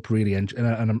can help really. And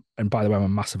by the way, I'm a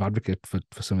massive advocate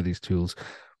for some of these tools,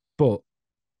 but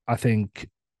I think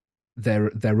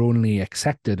they're only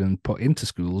accepted and put into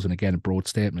schools, and again, a broad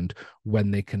statement,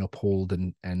 when they can uphold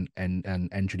and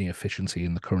engineer efficiency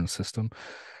in the current system.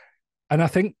 And I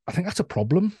think that's a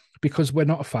problem, because we're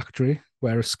not a factory,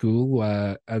 we're a school.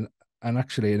 And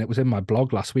actually, and it was in my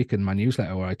blog last week in my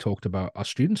newsletter where I talked about our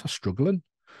students are struggling.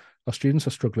 Our students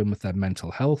are struggling with their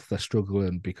mental health. They're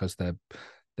struggling because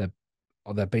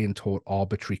they're being taught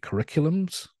arbitrary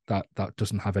curriculums that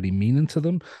doesn't have any meaning to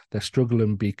them. They're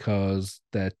struggling because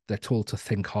they're told to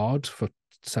think hard for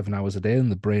 7 hours a day,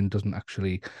 and the brain doesn't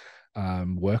actually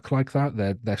work like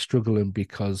that. They're struggling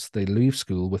because they leave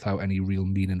school without any real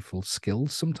meaningful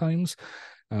skills sometimes.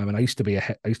 And I used to be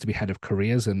head of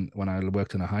careers, and when I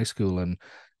worked in a high school,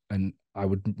 and I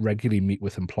would regularly meet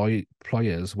with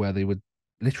employers where they would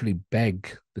literally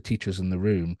beg the teachers in the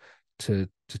room to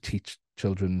teach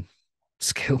children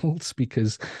skills,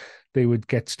 because they would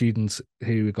get students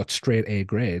who got straight A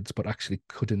grades, but actually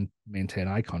couldn't maintain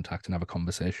eye contact and have a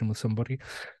conversation with somebody.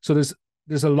 So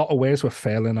there's a lot of ways we're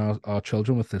failing our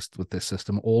children with this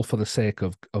system, all for the sake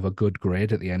of a good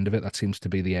grade at the end of it. That seems to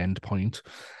be the end point.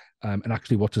 And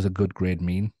actually, what does a good grade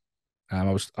mean? I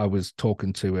was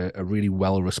talking to a really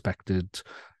well respected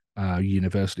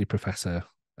university professor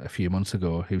a few months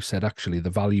ago who said actually the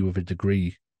value of a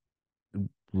degree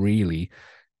really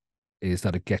is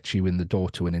that it gets you in the door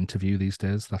to an interview these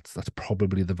days. That's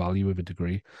probably the value of a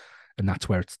degree, and that's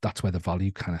where the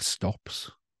value kind of stops.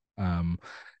 And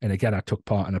again, I took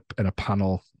part in a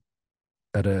panel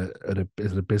at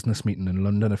a business meeting in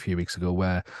London a few weeks ago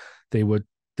where they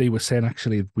were saying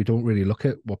actually we don't really look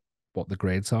at what the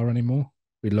grades are anymore.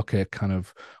 We look at kind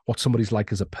of what somebody's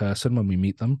like as a person when we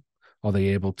meet them. Are they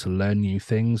able to learn new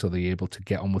things? Are they able to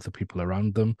get on with the people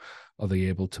around them? Are they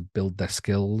able to build their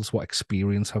skills? What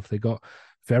experience have they got?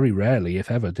 Very rarely,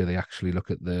 if ever, do they actually look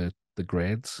at the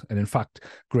grades. And in fact,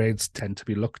 grades tend to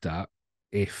be looked at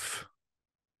if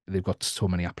they've got so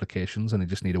many applications and they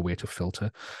just need a way to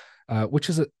filter, which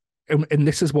is and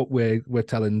this is what we're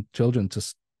telling children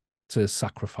to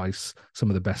sacrifice some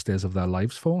of the best days of their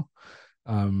lives for.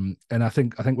 And I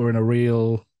think we're in a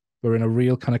real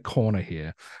kind of corner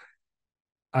here.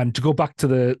 And to go back to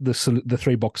the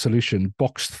 3-box solution,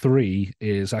 box 3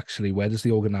 is actually where does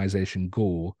the organization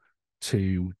go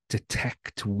to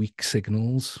detect weak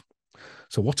signals?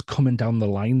 So what's coming down the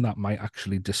line that might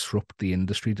actually disrupt the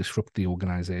industry, disrupt the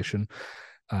organization?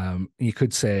 You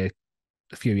could say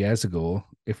a few years ago,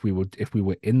 if we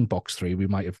were in box 3, we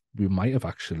might have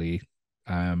actually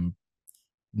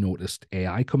noticed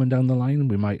AI coming down the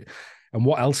line. And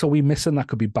what else are we missing that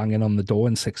could be banging on the door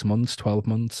in 6 months, 12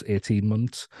 months, 18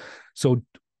 months? So,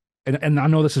 and I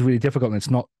know this is really difficult,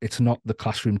 and it's not the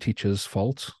classroom teacher's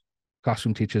fault.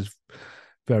 Classroom teachers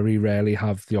very rarely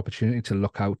have the opportunity to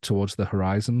look out towards the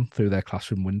horizon through their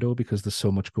classroom window because there's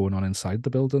so much going on inside the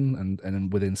building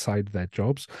and within inside their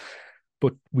jobs.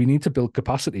 But we need to build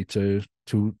capacity to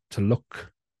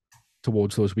look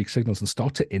towards those weak signals and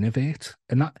start to innovate.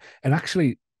 And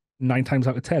actually 9 times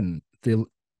out of 10,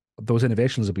 those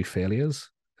innovations will be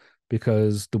failures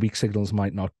because the weak signals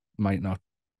might not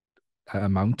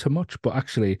amount to much. But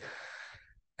actually,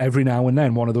 every now and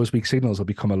then, one of those weak signals will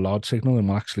become a large signal and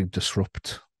will actually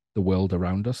disrupt the world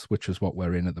around us, which is what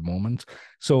we're in at the moment.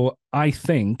 So I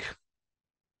think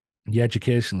the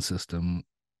education system,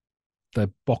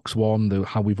 the box 1,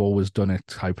 how we've always done it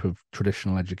type of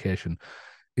traditional education,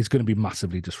 is going to be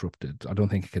massively disrupted. I don't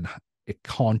think it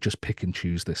can't just pick and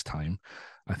choose this time.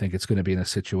 I think it's going to be in a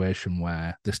situation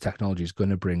where this technology is going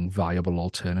to bring viable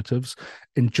alternatives.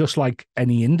 And just like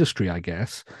any industry, I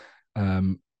guess,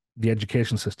 the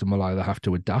education system will either have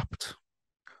to adapt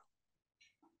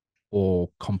or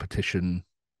competition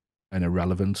and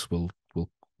irrelevance will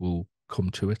come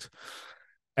to it.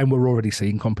 And we're already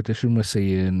seeing competition. We're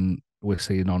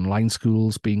seeing online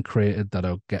schools being created that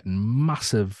are getting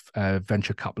massive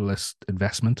venture capitalist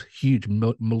investment, huge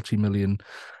multi-million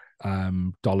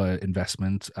dollar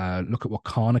investment. Look at what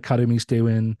Khan Academy's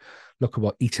doing. Look at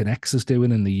what Eton X is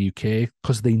doing in the UK,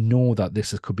 because they know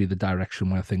that could be the direction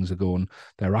where things are going.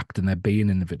 They're acting, they're being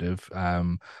innovative.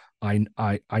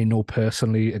 I know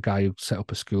personally a guy who set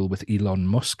up a school with Elon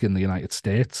Musk in the United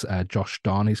States. Josh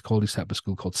Darn, he set up a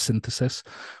school called Synthesis,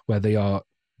 where they are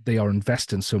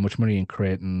investing so much money in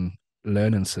creating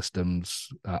learning systems,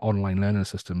 online learning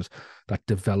systems that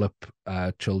develop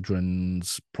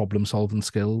children's problem solving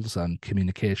skills and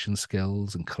communication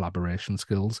skills and collaboration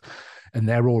skills. And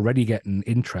they're already getting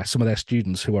interest. Some of their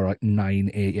students who are like 9,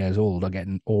 8 years old are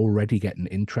already getting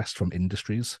interest from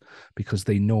industries because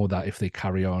they know that if they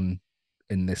carry on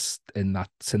in that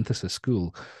synthesis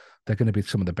school, they're going to be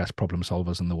some of the best problem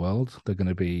solvers in the world. They're going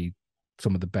to be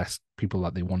some of the best people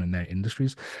that they want in their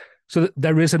industries. So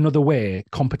there is another way.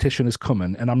 Competition is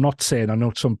coming. And I'm not saying, I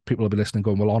know some people will be listening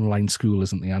going, well, online school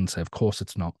isn't the answer. Of course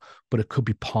it's not, but it could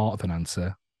be part of an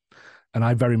answer. And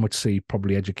I very much see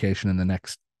probably education in the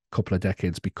next couple of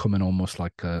decades becoming almost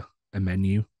like a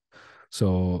menu.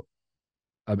 So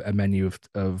a menu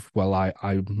of well,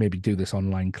 I maybe do this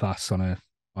online class on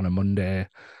a Monday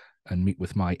and meet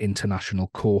with my international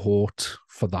cohort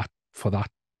for that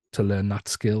to learn that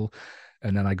skill.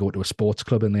 And then I go to a sports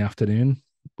club in the afternoon,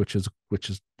 which is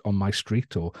on my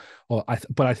street,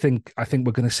 but I think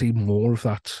we're going to see more of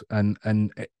that, and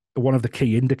one of the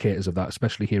key indicators of that,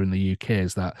 especially here in the UK,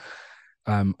 is that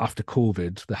after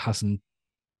COVID, there hasn't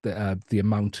the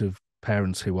amount of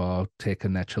parents who are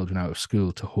taking their children out of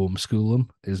school to homeschool them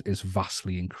is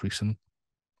vastly increasing,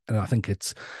 and I think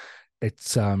it's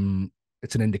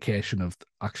it's an indication of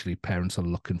actually parents are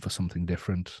looking for something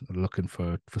different, looking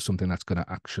for something that's going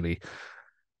to actually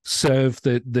serve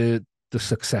the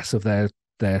success of their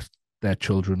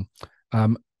children.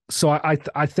 So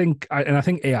I think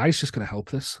AI is just going to help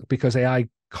this, because AI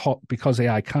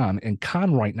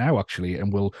can right now, actually,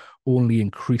 and will only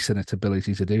increase in its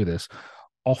ability to do this,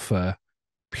 offer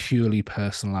purely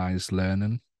personalized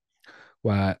learning,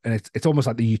 where, and it's almost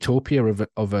like the utopia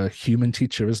of a human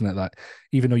teacher, isn't it? That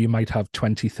even though you might have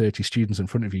 20, 30 students in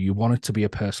front of you, you want it to be a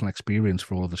personal experience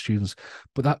for all of the students.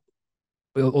 But that,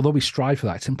 although we strive for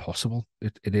that, it's impossible.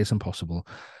 It is impossible.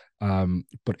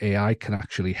 But AI can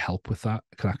actually help with that,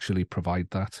 can actually provide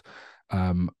that,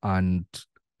 and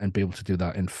be able to do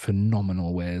that in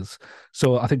phenomenal ways.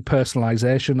 So I think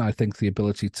personalization, I think the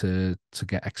ability to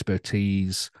get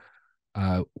expertise,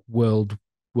 world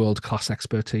class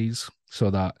expertise, so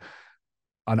that,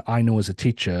 and I know as a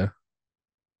teacher,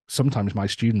 sometimes my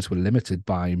students were limited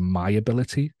by my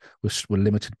ability, were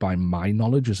limited by my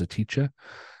knowledge as a teacher.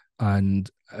 And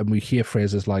we hear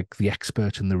phrases like the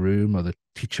expert in the room, or the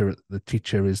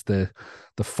teacher is the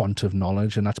font of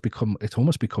knowledge, and it's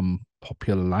almost become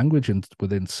popular language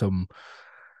within some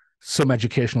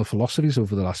educational philosophies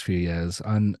over the last few years.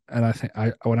 And I think,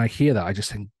 when I hear that, I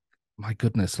just think, my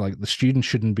goodness, like, the student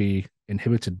shouldn't be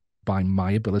inhibited by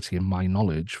my ability and my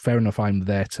knowledge. Fair enough, I'm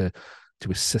there to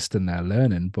assist in their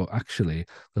learning, but actually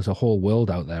there's a whole world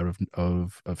out there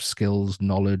of skills,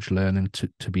 knowledge, learning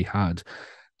to be had,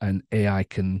 and AI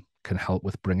can help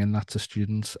with bringing that to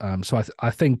students. So I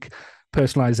think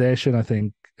personalization, I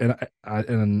think,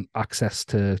 and access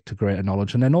to greater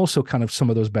knowledge, and then also kind of some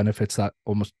of those benefits that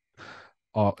almost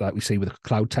are that we see with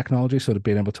cloud technology, sort of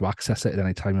being able to access it at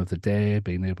any time of the day,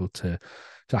 being able to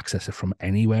access it from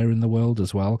anywhere in the world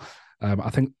as well. I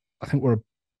think we're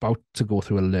about to go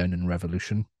through a learning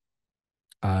revolution,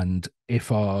 and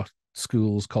if our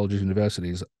schools, colleges,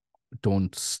 universities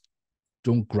don't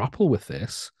grapple with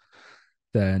this,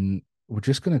 then we're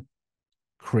just going to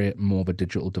create more of a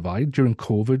digital divide. During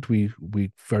COVID,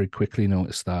 we very quickly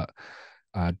noticed that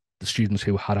the students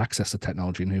who had access to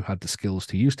technology and who had the skills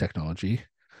to use technology,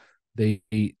 their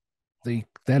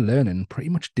learning pretty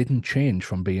much didn't change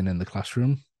from being in the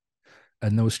classroom.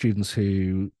 And those students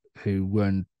who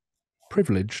weren't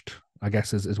privileged, I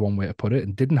guess is one way to put it,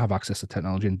 and didn't have access to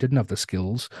technology and didn't have the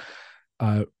skills,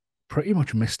 pretty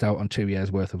much missed out on 2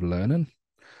 years worth of learning.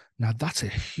 Now, that's a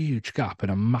huge gap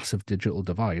and a massive digital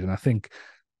divide. And I think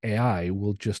AI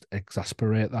will just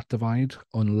exacerbate that divide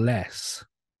unless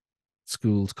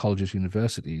schools, colleges,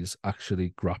 universities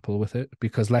actually grapple with it.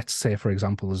 Because let's say, for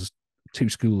example, there's two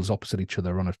schools opposite each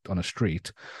other on a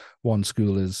street. One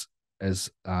school is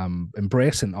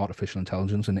embracing artificial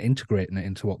intelligence and integrating it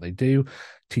into what they do,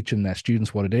 teaching their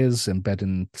students what it is,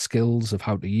 embedding skills of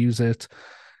how to use it.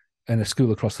 And a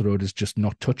school across the road is just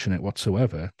not touching it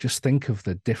whatsoever. Just think of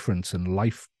the difference in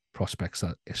life prospects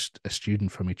that a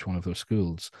student from each one of those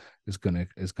schools is gonna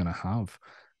have.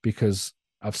 Because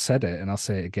I've said it and I'll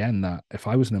say it again, that if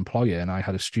I was an employer and I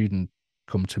had a student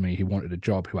come to me who wanted a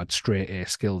job, who had straight A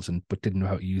skills but didn't know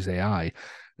how to use AI,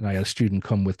 and I had a student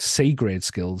come with C grade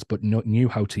skills but knew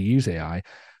how to use AI,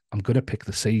 I'm going to pick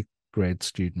the C grade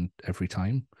student every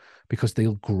time, because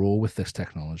they'll grow with this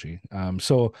technology.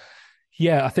 So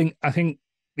yeah, I think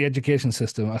the education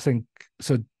system, I think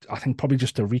probably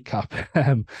just to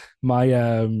recap,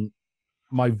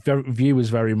 my view is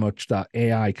very much that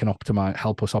AI can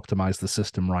help us optimize the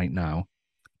system right now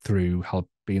through help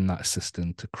being that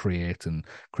assistant to create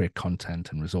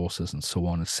content and resources and so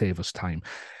on, and save us time.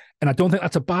 And I don't think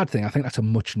that's a bad thing. I think that's a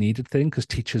much needed thing, because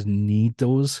teachers need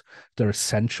those. They're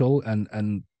essential,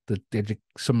 and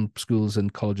some schools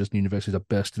and colleges and universities are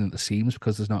bursting at the seams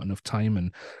because there's not enough time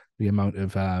and the amount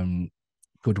of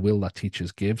goodwill that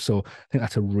teachers give. So I think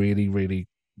that's a really, really,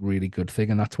 really good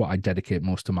thing, and that's what I dedicate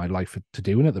most of my life to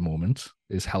doing at the moment,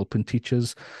 is helping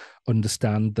teachers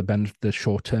understand the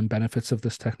short-term benefits of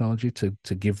this technology,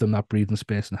 to give them that breathing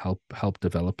space and help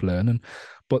develop learning.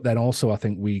 But then also, I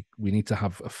think we need to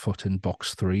have a foot in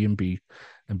box 3 and be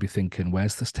thinking,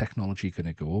 where's this technology going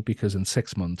to go? Because in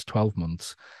 6 months, 12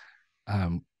 months,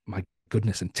 my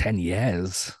goodness, in 10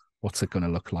 years, what's it going to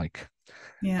look like?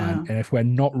 Yeah. And if we're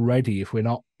not ready, if we're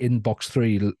not in box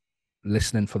 3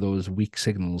 listening for those weak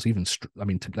signals,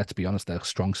 let's be honest, they're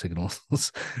strong signals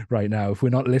right now. If we're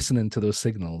not listening to those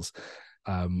signals,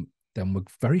 then we're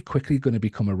very quickly going to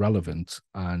become irrelevant,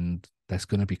 and there's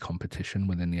going to be competition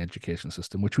within the education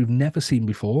system, which we've never seen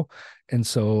before. And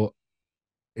so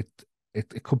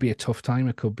it could be a tough time.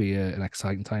 It could be an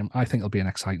exciting time. I think it'll be an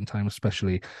exciting time,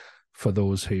 especially for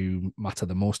those who matter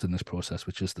the most in this process,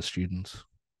 which is the students.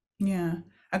 Yeah.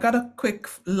 I got a quick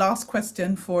last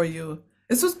question for you.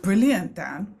 This was brilliant,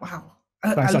 Dan. Wow.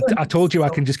 I Thanks. I learned told you I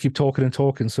so. can just keep talking and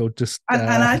talking. So just,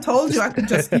 And I told you just I could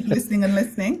just keep listening and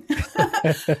listening.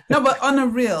 No, but on a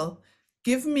real,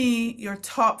 give me your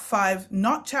top five,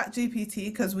 not Chat GPT,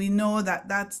 because we know that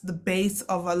that's the base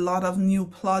of a lot of new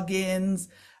plugins,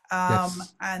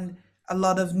 yes. and a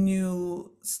lot of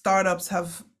new startups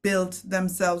have built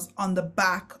themselves on the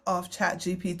back of Chat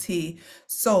GPT.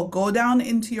 So go down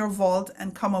into your vault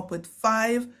and come up with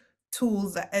five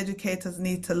tools that educators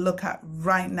need to look at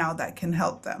right now that can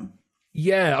help them.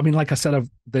 Yeah, I mean, like I said,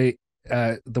 the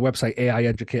website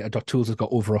AIeducator.tools has got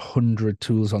over 100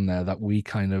 tools on there that we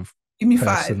kind of Give me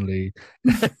five. personally.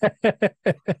 Was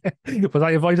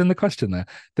I avoiding the question there?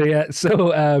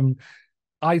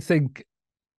 I think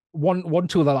one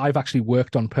tool that I've actually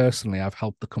worked on personally, I've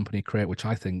helped the company create, which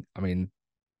I think, I mean,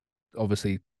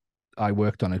 obviously I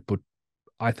worked on it, but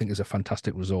I think is a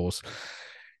fantastic resource,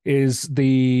 is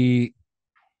the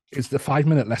 5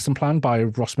 minute lesson plan by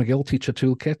Ross McGill Teacher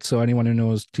Toolkit. So anyone who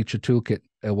knows Teacher Toolkit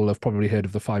will have probably heard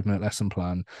of the 5 minute lesson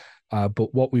plan.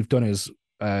 But what we've done is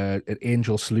at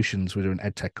Angel Solutions, we're an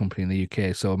edtech company in the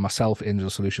UK. So myself,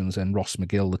 Angel Solutions, and Ross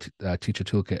McGill, the Teacher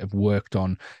Toolkit, have worked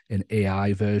on an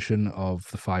AI version of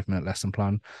the 5 minute lesson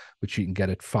plan, which you can get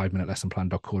at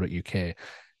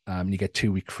 5minutelessonplan.co.uk. You get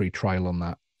 2 week free trial on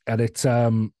that. And it's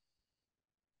I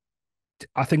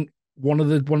think one of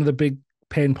the big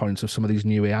pain points of some of these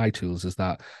new AI tools is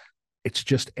that it's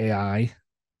just AI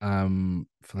for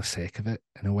the sake of it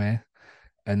in a way,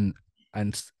 and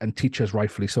and teachers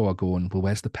rightfully so are going, well,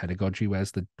 where's the pedagogy?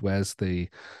 Where's the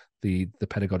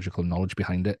pedagogical knowledge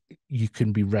behind it? You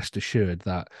can be rest assured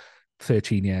that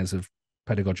 13 years of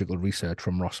pedagogical research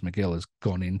from Ross McGill has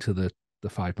gone into the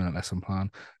 5 minute lesson plan,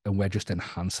 and we're just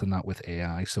enhancing that with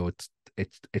AI. So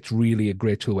it's really a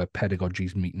great tool where pedagogy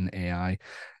is meeting AI.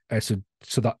 So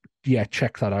that, yeah,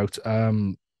 check that out.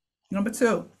 Number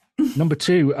two. Number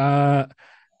two,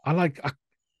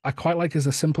 I quite like as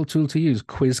a simple tool to use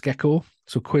QuizGecko.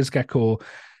 So QuizGecko,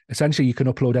 essentially you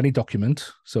can upload any document.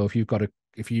 So if you've got a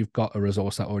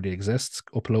resource that already exists,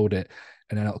 upload it,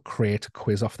 and then it'll create a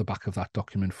quiz off the back of that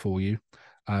document for you.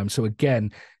 So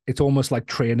again, it's almost like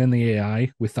training the AI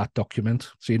with that document.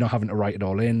 So you're not having to write it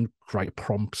all in, write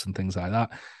prompts and things like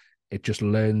that. It just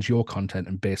learns your content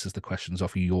and bases the questions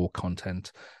off your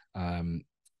content,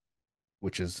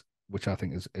 which I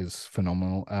think is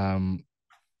phenomenal.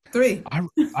 Three.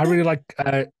 I really like.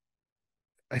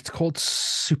 It's called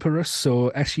Superus,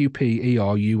 so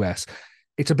SUPERUS.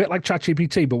 It's a bit like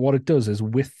ChatGPT, but what it does is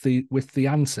with the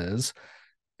answers,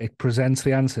 it presents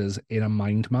the answers in a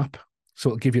mind map. So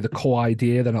it'll give you the core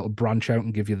idea, then it'll branch out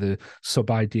and give you the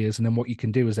sub ideas. And then what you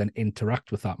can do is then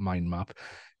interact with that mind map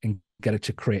and get it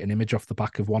to create an image off the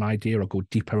back of one idea or go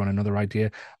deeper on another idea.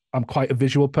 I'm quite a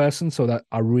visual person, so that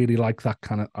I really like that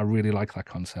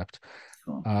concept.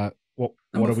 Cool. What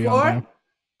Number are we on four.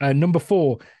 now? Number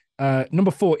four.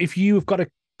 Number four, if you've got a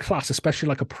class, especially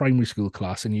like a primary school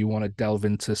class, and you want to delve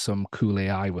into some cool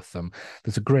AI with them,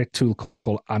 there's a great tool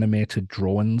called Animated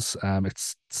Drawings.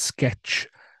 It's Sketch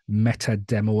Meta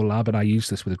Demo Lab, and I use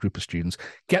this with a group of students.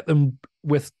 Get them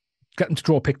to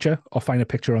draw a picture or find a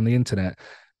picture on the internet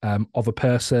of a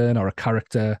person or a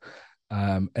character,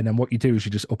 and then what you do is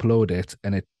you just upload it,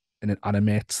 and it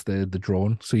animates the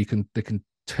drawing, so they can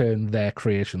turn their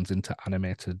creations into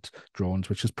animated drawings,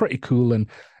 which is pretty cool, and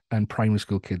primary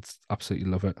school kids absolutely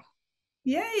love it.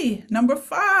 Yay. Number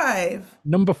five.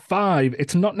 Number five,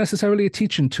 it's not necessarily a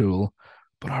teaching tool,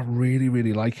 but I really,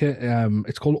 really like it.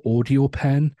 It's called Audio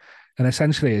Pen, and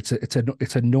essentially it's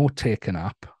a note-taking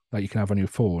app that you can have on your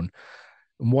phone.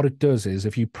 And what it does is,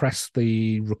 if you press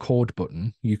the record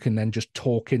button, you can then just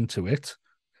talk into it.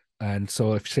 And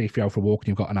so, if you're out for a walk and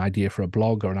you've got an idea for a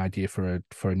blog or an idea for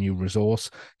a new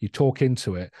resource, you talk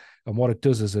into it, and what it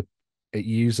does is it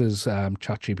uses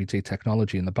ChatGPT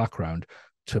technology in the background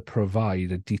to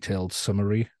provide a detailed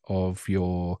summary of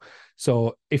your.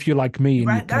 So if you're like me and you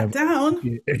Write kind that of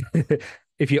down.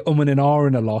 if you're umming and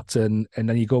ahhing a lot, and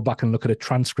then you go back and look at a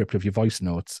transcript of your voice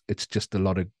notes, it's just a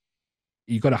lot of,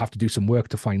 you're gonna have to do some work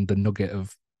to find the nugget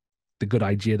of the good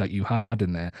idea that you had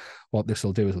in there. What this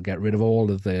will do is it'll get rid of all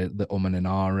of the umming and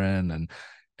ahhing,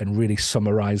 and really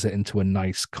summarize it into a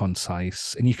nice,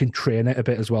 concise. And you can train it a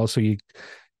bit as well. So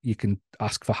you can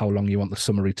ask for how long you want the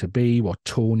summary to be, what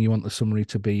tone you want the summary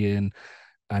to be in,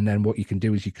 and then what you can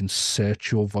do is you can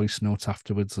search your voice notes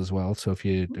afterwards as well. So if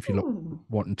you look Ooh,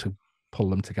 wanting to pull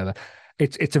them together,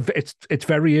 it's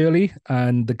very early,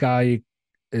 and the guy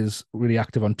is really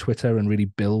active on Twitter and really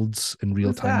builds in real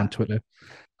who's time on that? Twitter.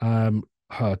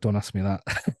 Oh, don't ask me that.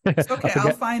 It's I okay. I'll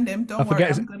forget. find him. I Don't worry.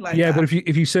 forget. I'm good like Yeah, but that.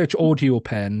 if you search audio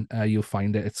pen, you'll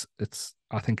find it. It's.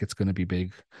 I think it's going to be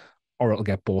big, or it'll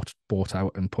get bought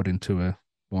out and put into a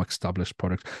more established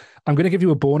product. I'm going to give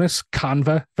you a bonus.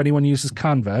 Canva. If anyone uses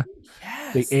Canva,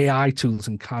 the Yes. AI tools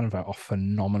in Canva are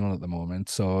phenomenal at the moment.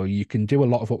 So you can do a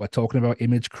lot of what we're talking about: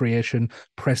 image creation,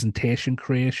 presentation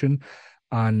creation,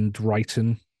 and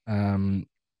writing.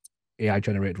 AI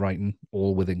generated writing,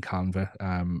 all within Canva.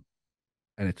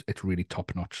 And it's really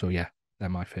top notch. So yeah, they're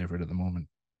my favorite at the moment.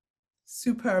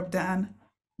 Superb, Dan.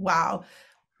 Wow.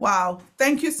 Wow.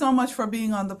 Thank you so much for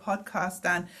being on the podcast,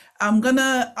 Dan. I'm going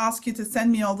to ask you to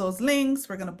send me all those links.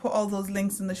 We're going to put all those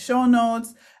links in the show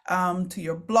notes, to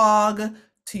your blog,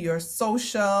 to your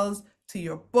socials, to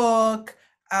your book.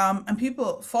 And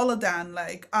people follow Dan.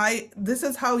 This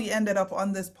is how he ended up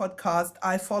on this podcast.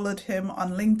 I followed him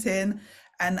on LinkedIn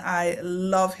and I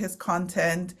love his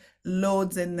content,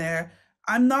 loads in there.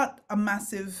 I'm not a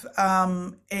massive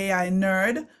AI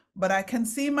nerd, but I can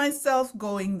see myself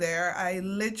going there. I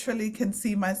literally can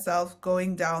see myself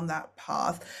going down that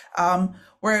path.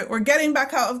 We're getting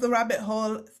back out of the rabbit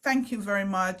hole. Thank you very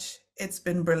much. It's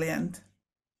been brilliant.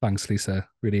 Thanks, Lisa.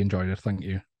 Really enjoyed it. Thank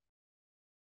you.